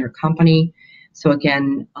flows in your company? So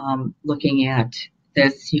again, looking at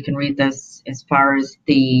this, you can read this as far as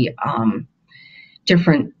the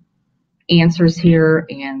different answers here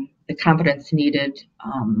and the competence needed.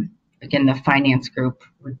 Again, the finance group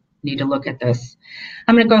would need to look at this.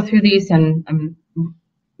 I'm going to go through these, and I'm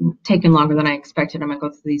taking longer than I expected. I'm going to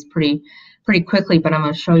go through these pretty quickly, but I'm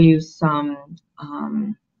going to show you some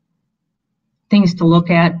things to look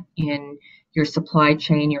at in your supply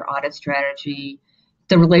chain, your audit strategy,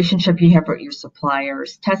 the relationship you have with your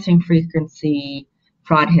suppliers, testing frequency,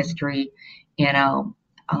 fraud history, and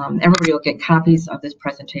everybody will get copies of this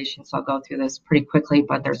presentation, so I'll go through this pretty quickly,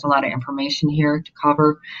 but there's a lot of information here to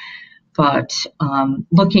cover. But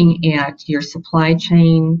looking at your supply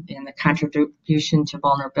chain and the contribution to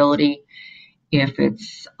vulnerability, if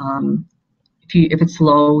it's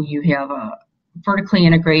low, you have a vertically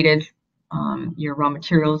integrated. Your raw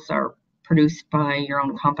materials are produced by your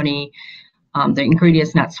own company. The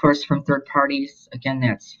ingredients not sourced from third parties. Again,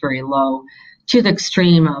 that's very low. To the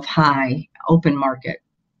extreme of high, open market.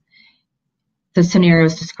 The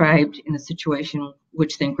scenarios described in the situation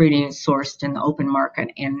which the ingredient is sourced in the open market,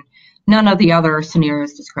 and none of the other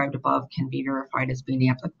scenarios described above can be verified as being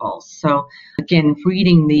applicable. So again,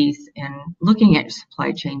 reading these and looking at your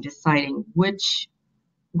supply chain, deciding what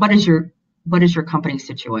is your company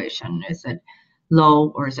situation? Is it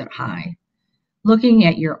low or is it high? Looking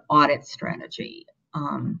at your audit strategy.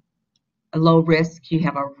 A low risk, you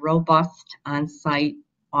have a robust on-site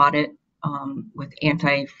audit with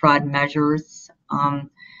anti-fraud measures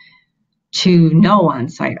to no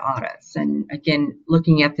on-site audits. And again,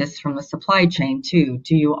 looking at this from the supply chain too,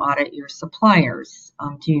 do you audit your suppliers?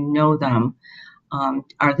 Do you know them?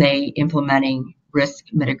 Are they implementing risk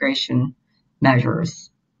mitigation measures?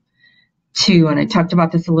 Two, and I talked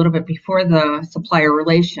about this a little bit before, the supplier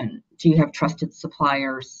relation. Do you have trusted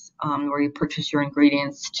suppliers where you purchase your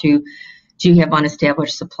ingredients? Do you have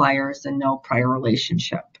unestablished suppliers and no prior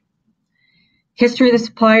relationship? History of the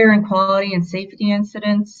supplier and quality and safety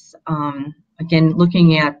incidents. Again,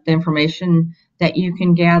 looking at the information that you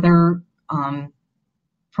can gather from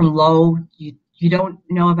low, you don't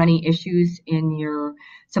know of any issues in your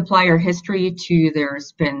supplier history, to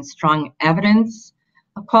there's been strong evidence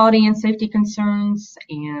of quality and safety concerns,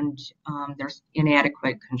 and there's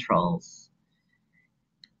inadequate controls.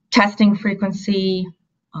 Testing frequency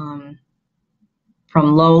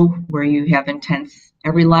from low, where you have intense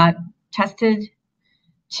every lot tested,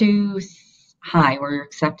 to high, where you're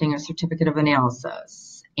accepting a certificate of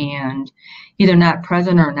analysis, and either not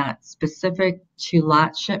present or not specific to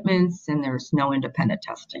lot shipments, and there's no independent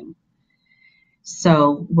testing.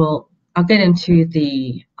 So I'll get into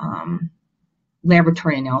the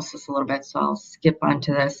laboratory analysis a little bit, so I'll skip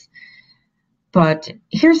onto this. But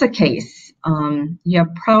here's a case. You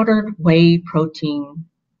have powdered whey protein,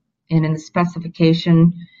 and in the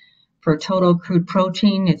specification for total crude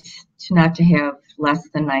protein, it's not to have less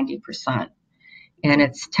than 90%. And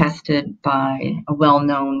it's tested by a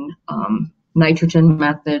well-known nitrogen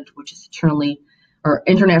method, which is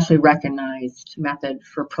internationally recognized method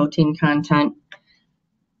for protein content.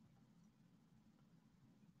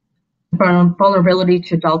 Vulnerability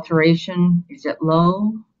to adulteration, is it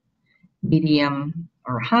low, medium,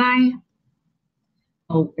 or high?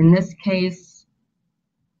 Oh, in this case,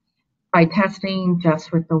 by testing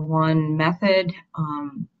just with the one method,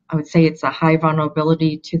 I would say it's a high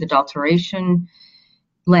vulnerability to the adulteration,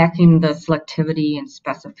 lacking the selectivity and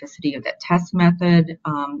specificity of that test method.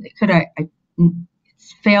 It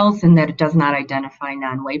fails in that it does not identify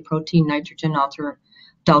non-whey protein nitrogen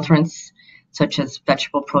adulterants, such as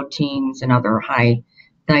vegetable proteins and other high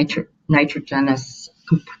nitrogenous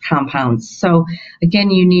compounds. So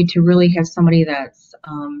again, you need to really have somebody that's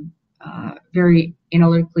very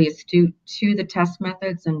analytically astute to the test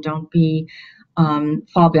methods, and don't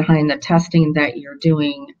fall behind the testing that you're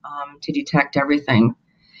doing to detect everything.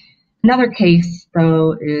 Another case,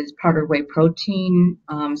 though, is powdered whey protein.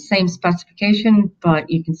 Same specification, but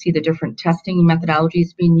you can see the different testing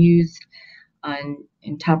methodologies being used. On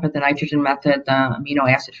top of the nitrogen method, the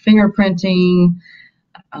amino acid fingerprinting,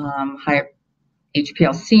 high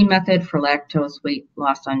HPLC method for lactose weight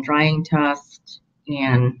loss on drying test,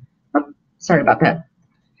 and sorry about that,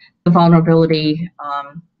 the vulnerability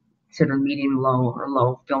considered medium low or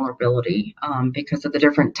low vulnerability because of the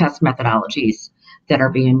different test methodologies that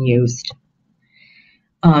are being used.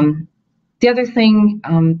 The other thing,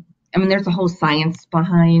 there's a whole science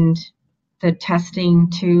behind the testing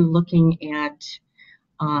too, looking at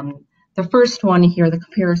the first one here, the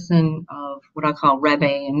comparison of what I call Reb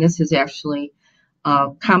A, and this is actually a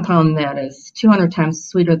compound that is 200 times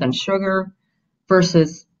sweeter than sugar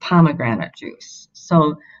versus pomegranate juice.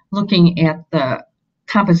 So looking at the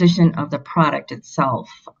composition of the product itself,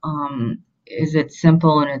 is it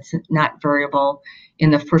simple and it's not variable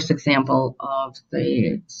in the first example of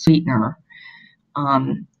the sweetener?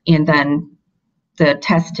 And then the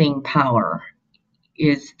testing power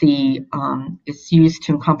is it's used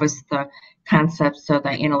to encompass the concepts of the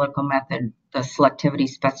analytical method, the selectivity,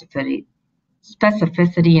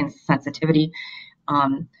 specificity and sensitivity.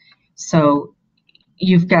 So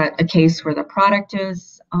you've got a case where the product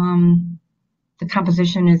is, the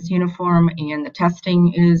composition is uniform and the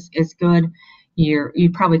testing is good. You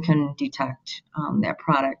probably can detect that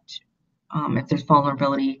product if there's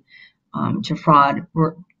vulnerability to fraud,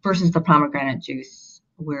 versus the pomegranate juice,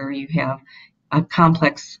 where you have a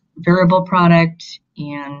complex variable product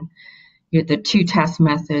and the two test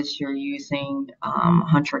methods you're using,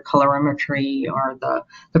 Hunter colorimetry or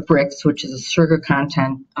the bricks, which is a sugar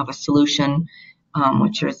content of a solution,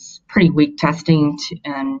 which is pretty weak testing,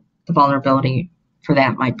 and the vulnerability for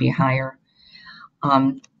that might be higher.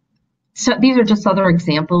 So these are just other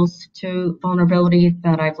examples to vulnerability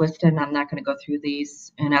that I've listed, and I'm not going to go through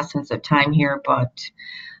these in essence of time here, but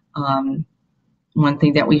one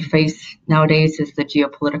thing that we face nowadays is the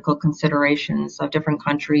geopolitical considerations of different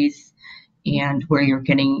countries and where you're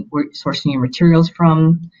sourcing your materials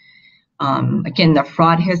from. Again, the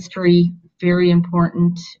fraud history, very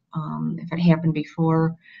important. If it happened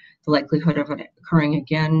before, the likelihood of it occurring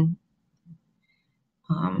again.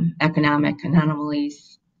 Economic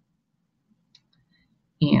anomalies.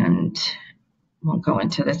 And won't go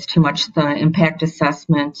into this too much. The impact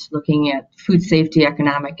assessment, looking at food safety,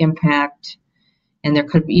 economic impact, and there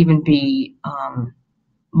could even be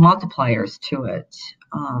multipliers to it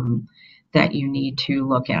that you need to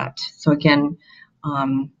look at. So again,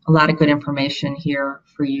 a lot of good information here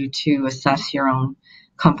for you to assess your own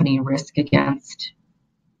company risk against.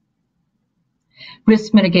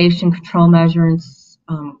 Risk mitigation control measures,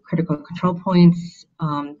 critical control points,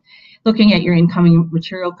 looking at your incoming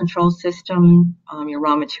material control system, your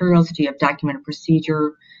raw materials. Do you have documented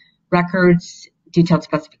procedure records, detailed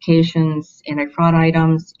specifications, anti-fraud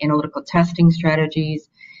items, analytical testing strategies,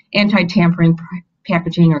 anti-tampering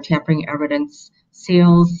packaging or tampering evidence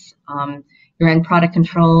seals, your end product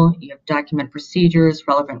control, you have documented procedures,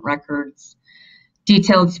 relevant records,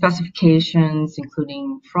 detailed specifications,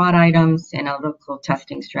 including fraud items, analytical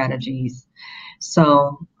testing strategies.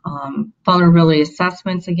 So vulnerability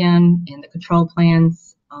assessments, again, and the control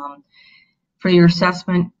plans. For your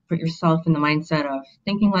assessment, put yourself in the mindset of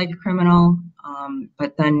thinking like a criminal,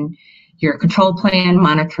 but then your control plan,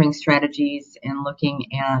 monitoring strategies, and looking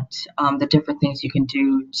at the different things you can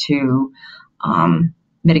do to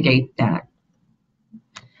mitigate that.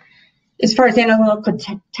 As far as analytical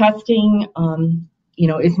testing,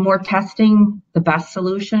 is more testing the best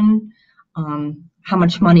solution? How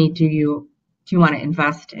much money do you want to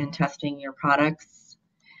invest in testing your products?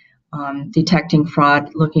 Detecting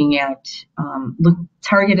fraud, looking at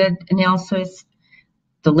targeted analysis,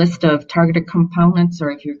 the list of targeted components,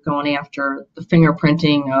 or if you're going after the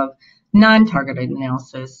fingerprinting of non-targeted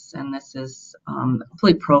analysis, and this is a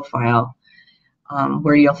complete profile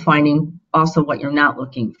where you'll find also what you're not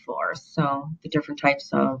looking for. So the different types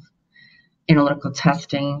of analytical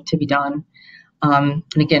testing to be done. And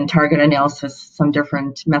again, target analysis, some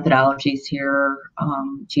different methodologies here,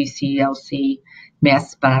 GC, LC,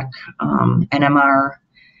 mass spec, NMR,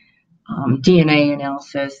 DNA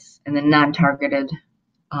analysis, and then non-targeted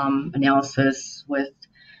analysis with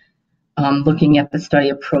looking at the study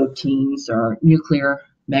of proteins or nuclear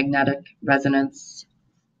magnetic resonance.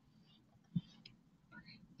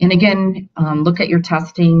 And again, look at your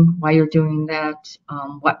testing, why you're doing that,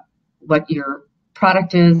 what your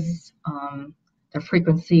product is, the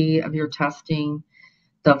frequency of your testing,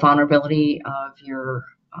 the vulnerability of your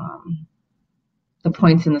the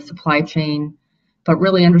points in the supply chain, but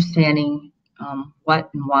really understanding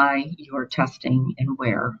what and why you are testing and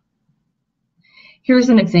where. Here's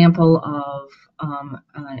an example of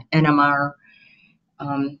an NMR,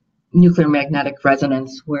 nuclear magnetic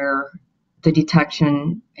resonance, where the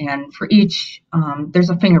detection, and for each, there's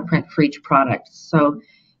a fingerprint for each product. So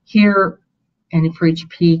here, and for each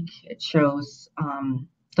peak, it shows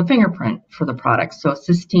the fingerprint for the product. So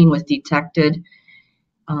cysteine was detected,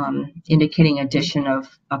 indicating addition of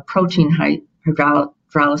a protein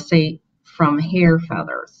hydrolysate from hair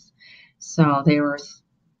feathers. So they were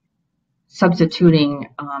substituting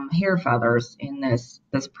hair feathers in this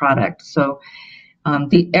product. So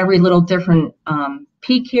every little different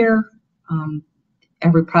peak here,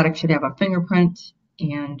 every product should have a fingerprint,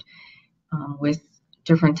 and with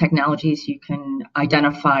different technologies, you can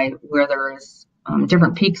identify where there is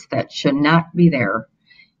different peaks that should not be there,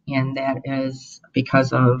 and that is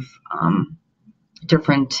because of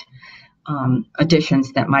different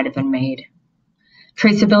additions that might have been made.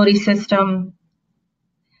 Traceability system,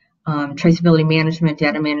 traceability management,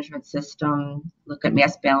 data management system, look at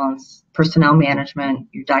mass balance, personnel management,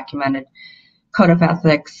 your documented code of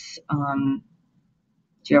ethics, do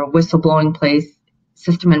you have a whistleblowing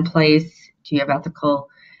system in place? Do you have ethical,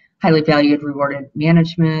 highly valued, rewarded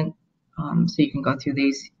management? So you can go through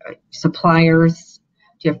these. Suppliers,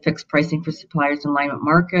 do you have fixed pricing for suppliers in alignment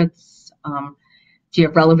markets? Do you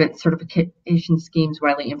have relevant certification schemes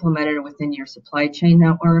widely implemented within your supply chain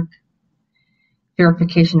network?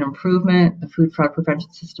 Verification improvement, the food fraud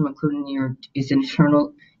prevention system included in your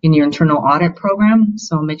internal audit program.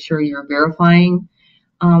 So make sure you're verifying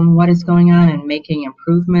what is going on and making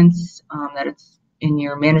improvements, that it's in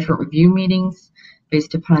your management review meetings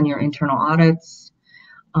based upon your internal audits.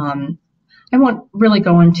 I won't really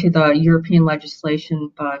go into the European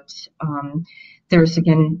legislation, but there's,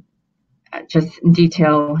 again, just in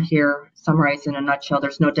detail here, summarized in a nutshell,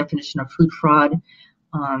 there's no definition of food fraud,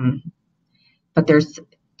 but there's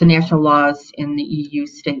the national laws in the EU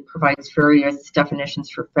state provides various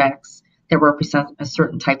definitions for facts that represent a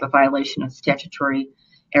certain type of violation of statutory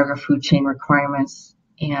agri-food chain requirements,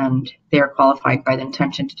 and they are qualified by the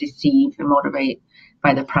intention to deceive and motivate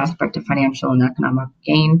by the prospect of financial and economic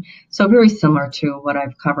gain. So very similar to what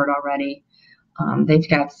I've covered already. They've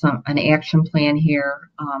got an action plan here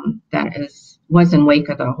that was in wake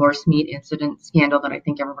of the horse meat incident scandal that I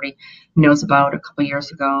think everybody knows about a couple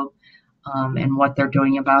years ago, and what they're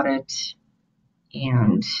doing about it.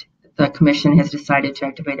 And the commission has decided to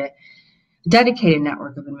activate a dedicated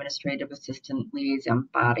network of administrative assistant liaison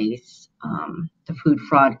bodies, the food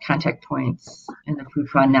fraud contact points, and the food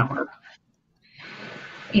fraud network.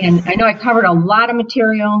 And I know I covered a lot of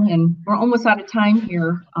material, and we're almost out of time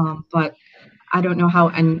here, but I don't know how,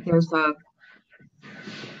 and there's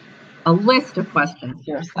a list of questions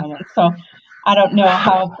here, Simon, so I don't know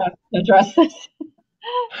how best to address this.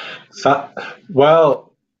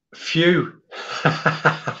 Well, few,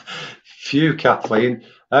 Kathleen.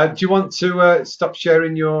 Do you want to stop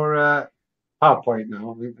sharing your PowerPoint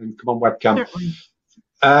now and come on webcam?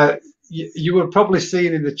 Certainly. You were probably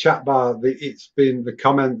seeing in the chat bar that the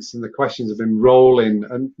comments and the questions have been rolling,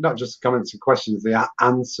 and not just comments and questions, the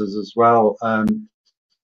answers as well.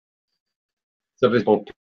 So visible.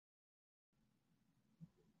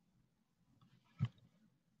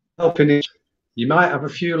 Helping. You might have a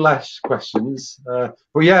few less questions, but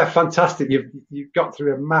yeah, fantastic. You've got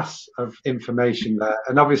through a mass of information there,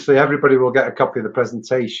 and obviously everybody will get a copy of the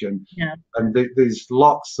presentation. Yeah. And there's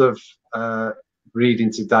lots of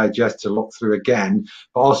reading to digest, to look through again,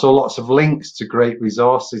 but also lots of links to great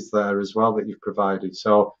resources there as well that you've provided.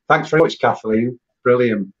 So thanks very much, Kathleen.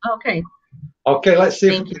 Brilliant. Okay, let's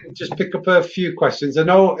see if we can just pick up a few questions. I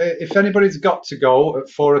know if anybody's got to go at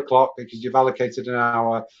 4 o'clock because you've allocated an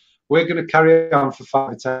hour, we're going to carry on for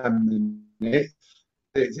 5 to 10 minutes.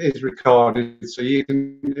 It is recorded, so you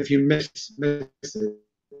can, if you miss it,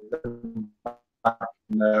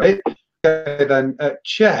 okay, then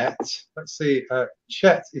Chet, let's see,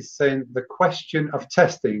 Chet is saying the question of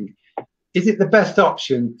testing, is it the best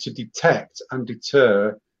option to detect and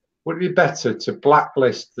deter? Would it be better to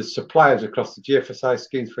blacklist the suppliers across the GFSI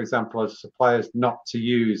schemes, for example, as suppliers not to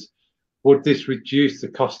use? Would this reduce the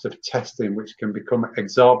cost of testing, which can become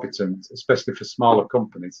exorbitant, especially for smaller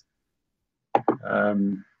companies? That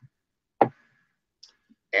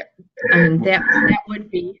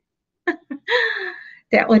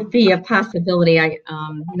would be a possibility.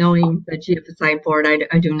 Knowing the GFSI board,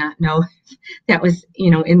 I do not know if that was,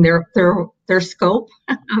 in their scope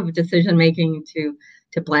of decision making to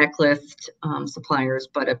blacklist suppliers,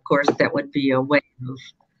 but of course that would be a way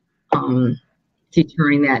of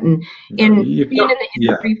deterring that. And being in the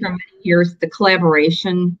industry for many years, the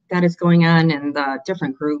collaboration that is going on and the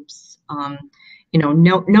different groups,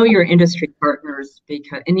 know your industry partners,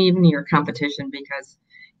 and even your competition, because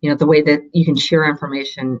the way that you can share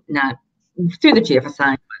information, not through the GFSI,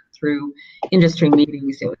 but through industry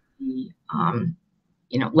meetings, it would be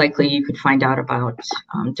likely you could find out about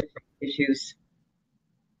different issues.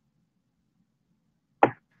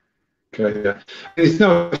 Okay, yeah. There's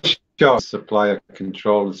no short supplier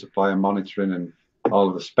control and supplier monitoring and all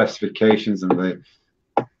of the specifications and the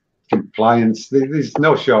compliance. There's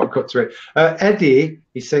no shortcut to it. Eddie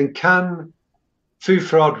is saying, can food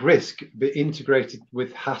fraud risk be integrated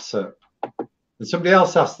with HACCP? And somebody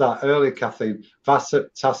else asked that earlier, Kathleen. VASP,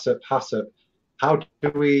 TACCP, HACCP. How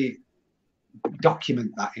do we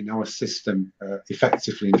document that in our system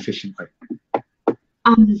effectively and efficiently?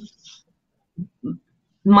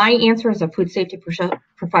 My answer as a food safety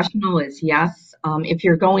professional is yes. If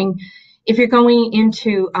you're going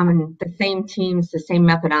into the same teams, the same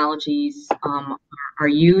methodologies are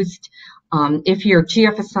used. If you're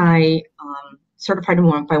GFSI certified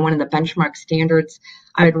by one of the benchmark standards,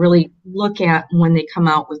 I would really look at when they come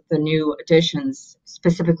out with the new additions,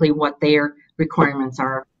 specifically what their requirements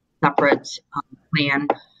are, separate plan.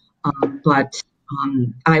 But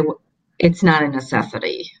it's not a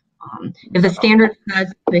necessity. If the standard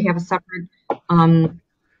says they have a separate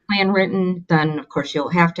plan written, then of course you'll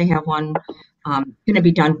have to have one. Going to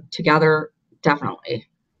be done together, definitely.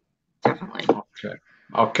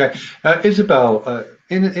 Okay. Isabel,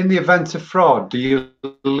 in the event of fraud, do you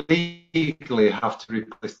legally have to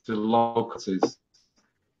replace the localities?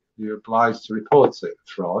 Are you obliged to report it,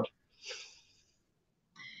 fraud?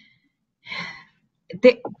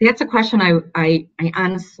 That's a question I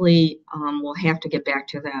honestly will have to get back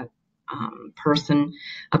to that person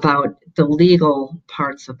about the legal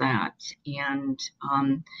parts of that. And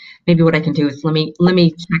maybe what I can do is let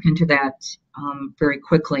me check into that very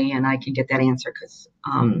quickly, and I can get that answer, because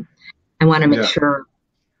I want to make sure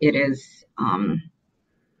it is, and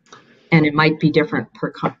it might be different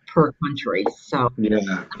per country. So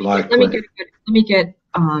let me get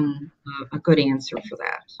a good answer for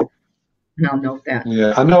that. And I'll note that.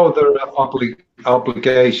 Yeah, I know there are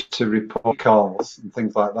obligations to report calls and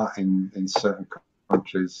things like that in certain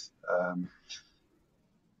countries,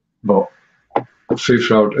 but food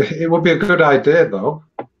fraud, it would be a good idea though.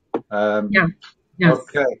 Yes.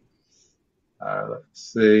 Okay. Let's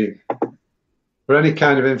see. For any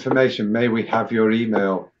kind of information, may we have your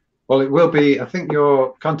email? Well, it will be. I think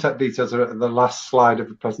your contact details are at the last slide of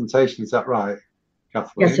the presentation. Is that right,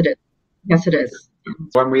 Kathleen? Yes, it is. Yes, it is.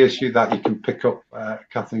 When we issue that, you can pick up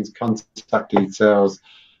Kathleen's contact details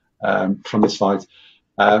from the slides.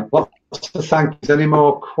 Lots of thanks. Any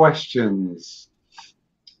more questions?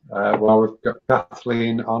 Well, we've got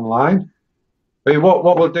Kathleen online. I mean, what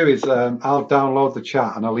we'll do is I'll download the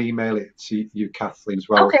chat and I'll email it to you, Kathleen, as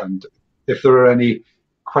well. Okay. And if there are any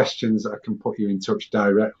questions, I can put you in touch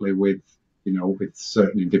directly with, with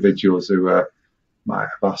certain individuals who might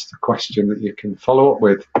have asked a question that you can follow up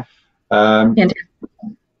with.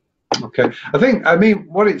 Okay, I mean,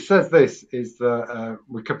 what it says this is that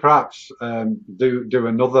we could perhaps do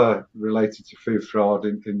another related to food fraud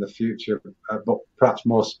in the future, but perhaps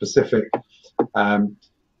more specific.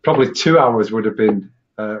 Probably 2 hours would have been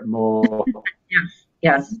more.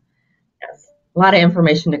 Yes. A lot of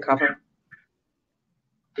information to cover.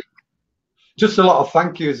 Just a lot of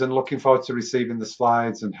thank yous, and looking forward to receiving the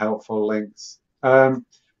slides and helpful links.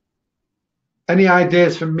 Any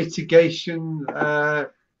ideas for mitigation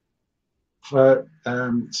for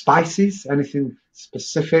spices? Anything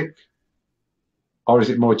specific, or is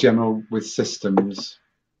it more general with systems?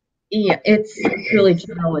 Yeah, it's really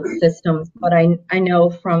general with systems, but I know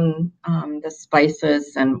from the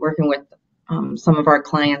spices and working with some of our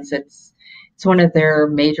clients, it's one of their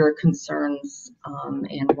major concerns,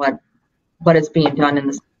 and what is being done in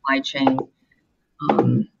the supply chain.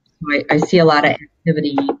 I see a lot of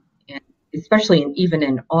activity, especially even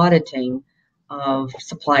in auditing of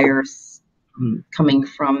suppliers coming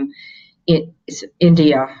from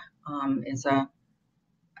India. Is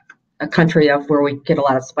a country of where we get a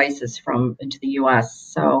lot of spices from into the U.S.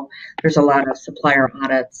 So there's a lot of supplier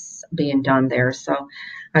audits being done there. So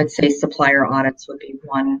I'd say supplier audits would be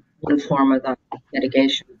one form of the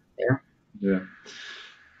mitigation there.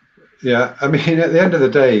 Yeah. I mean, at the end of the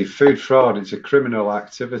day, food fraud is a criminal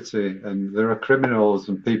activity, and there are criminals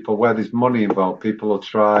and people where there's money involved. People will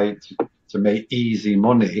try to make easy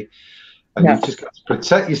money, and you've just got to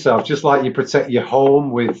protect yourself, just like you protect your home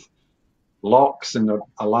with locks and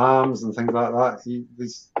alarms and things like that. You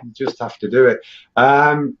just have to do it.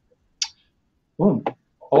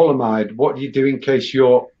 Olamide, what do you do in case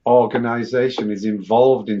your organization is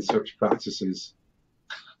involved in such practices?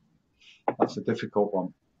 That's a difficult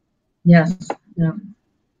one. Yes. Yeah.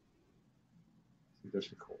 It's a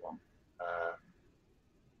difficult one.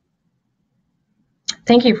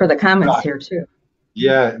 Thank you for the comments here too.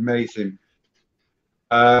 Yeah, amazing.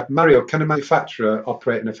 Mario, can a manufacturer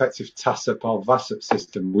operate an effective TACCUP or VASSUP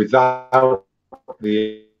system without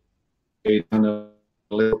the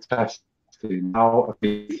analytical testing? How do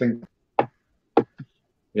you think?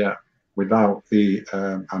 Yeah, without the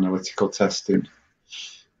analytical testing.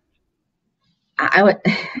 I would,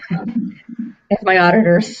 if my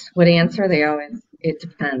auditors would answer, it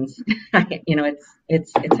depends.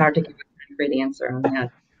 It's hard to give a concrete answer on that.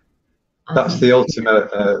 That's the ultimate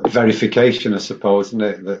verification, I suppose, isn't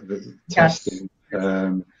it? The testing.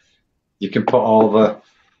 You can put all the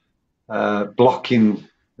blocking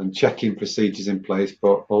and checking procedures in place,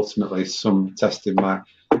 but ultimately some testing might.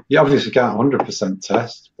 You obviously can't 100%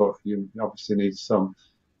 test, but you obviously need some.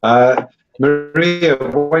 Maria,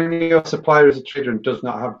 when your supplier is a trader and does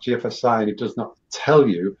not have GFSI and he does not tell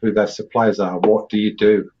you who their suppliers are, what do you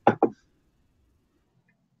do?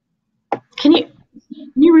 Can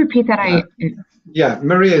you repeat that? Yeah,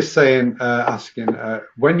 Maria is saying, asking,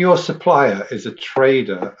 when your supplier is a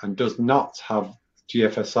trader and does not have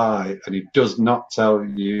GFSI and he does not tell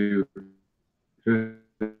you who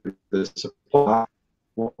the supplier,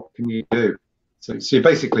 what can you do? So you're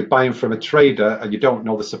basically buying from a trader and you don't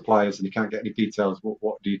know the suppliers and you can't get any details.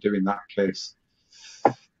 What do you do in that case?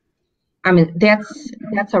 I mean,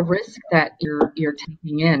 that's a risk that you're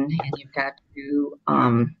taking in, and you've got to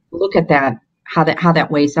look at that, how that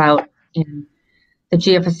weighs out in the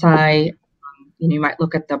GFSI. You might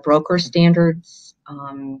look at the broker standards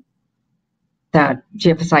that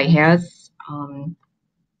GFSI has.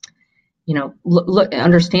 Look,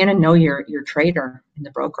 understand and know your trader and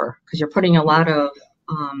the broker, because you're putting a lot of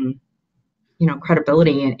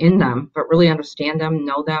credibility in them, but really understand them,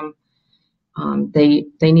 know them. They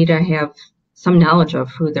need to have some knowledge of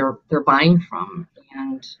who they're buying from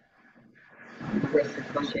and the risks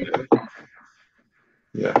associated with that.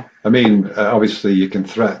 Yeah, I mean, obviously you can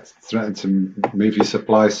threaten to move your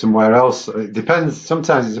supply somewhere else. It depends.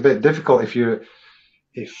 Sometimes it's a bit difficult if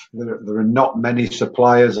there are not many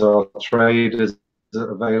suppliers or traders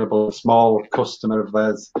available. A small customer of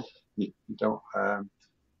theirs, you don't.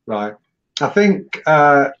 Right. I think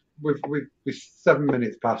we're 7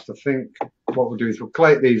 minutes past. I think what we'll do is we'll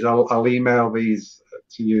collect these. I'll email these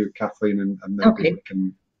to you, Kathleen, and maybe we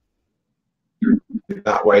can do it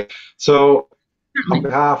that way. So, on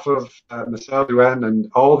behalf of myself, Luann,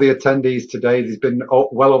 and all the attendees today, there's been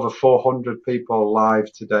well over 400 people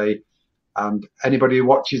live today. And anybody who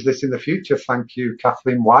watches this in the future, thank you,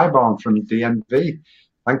 Kathleen Wyborn from DNV.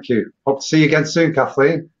 Thank you. Hope to see you again soon,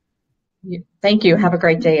 Kathleen. Thank you. Have a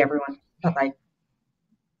great day, everyone. Bye-bye.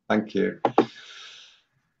 Thank you.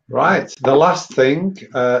 Right. The last thing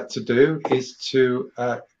to do is to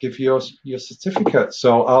give your certificate.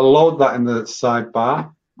 So I'll load that in the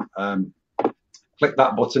sidebar. Click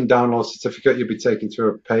that button, download certificate. You'll be taken to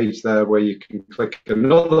a page there where you can click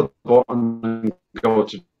another button and go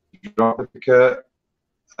to drop certificate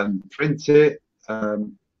and print it.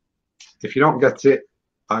 If you don't get it,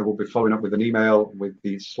 I will be following up with an email with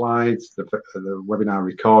the slides, the webinar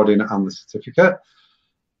recording, and the certificate.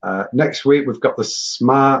 Next week, we've got the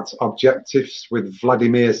SMART objectives with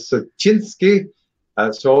Vladimir Sachinsky.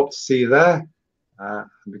 So hope to see you there.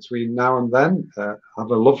 Between now and then,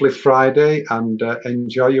 have a lovely Friday and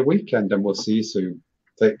enjoy your weekend, and we'll see you soon.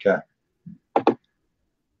 Take care.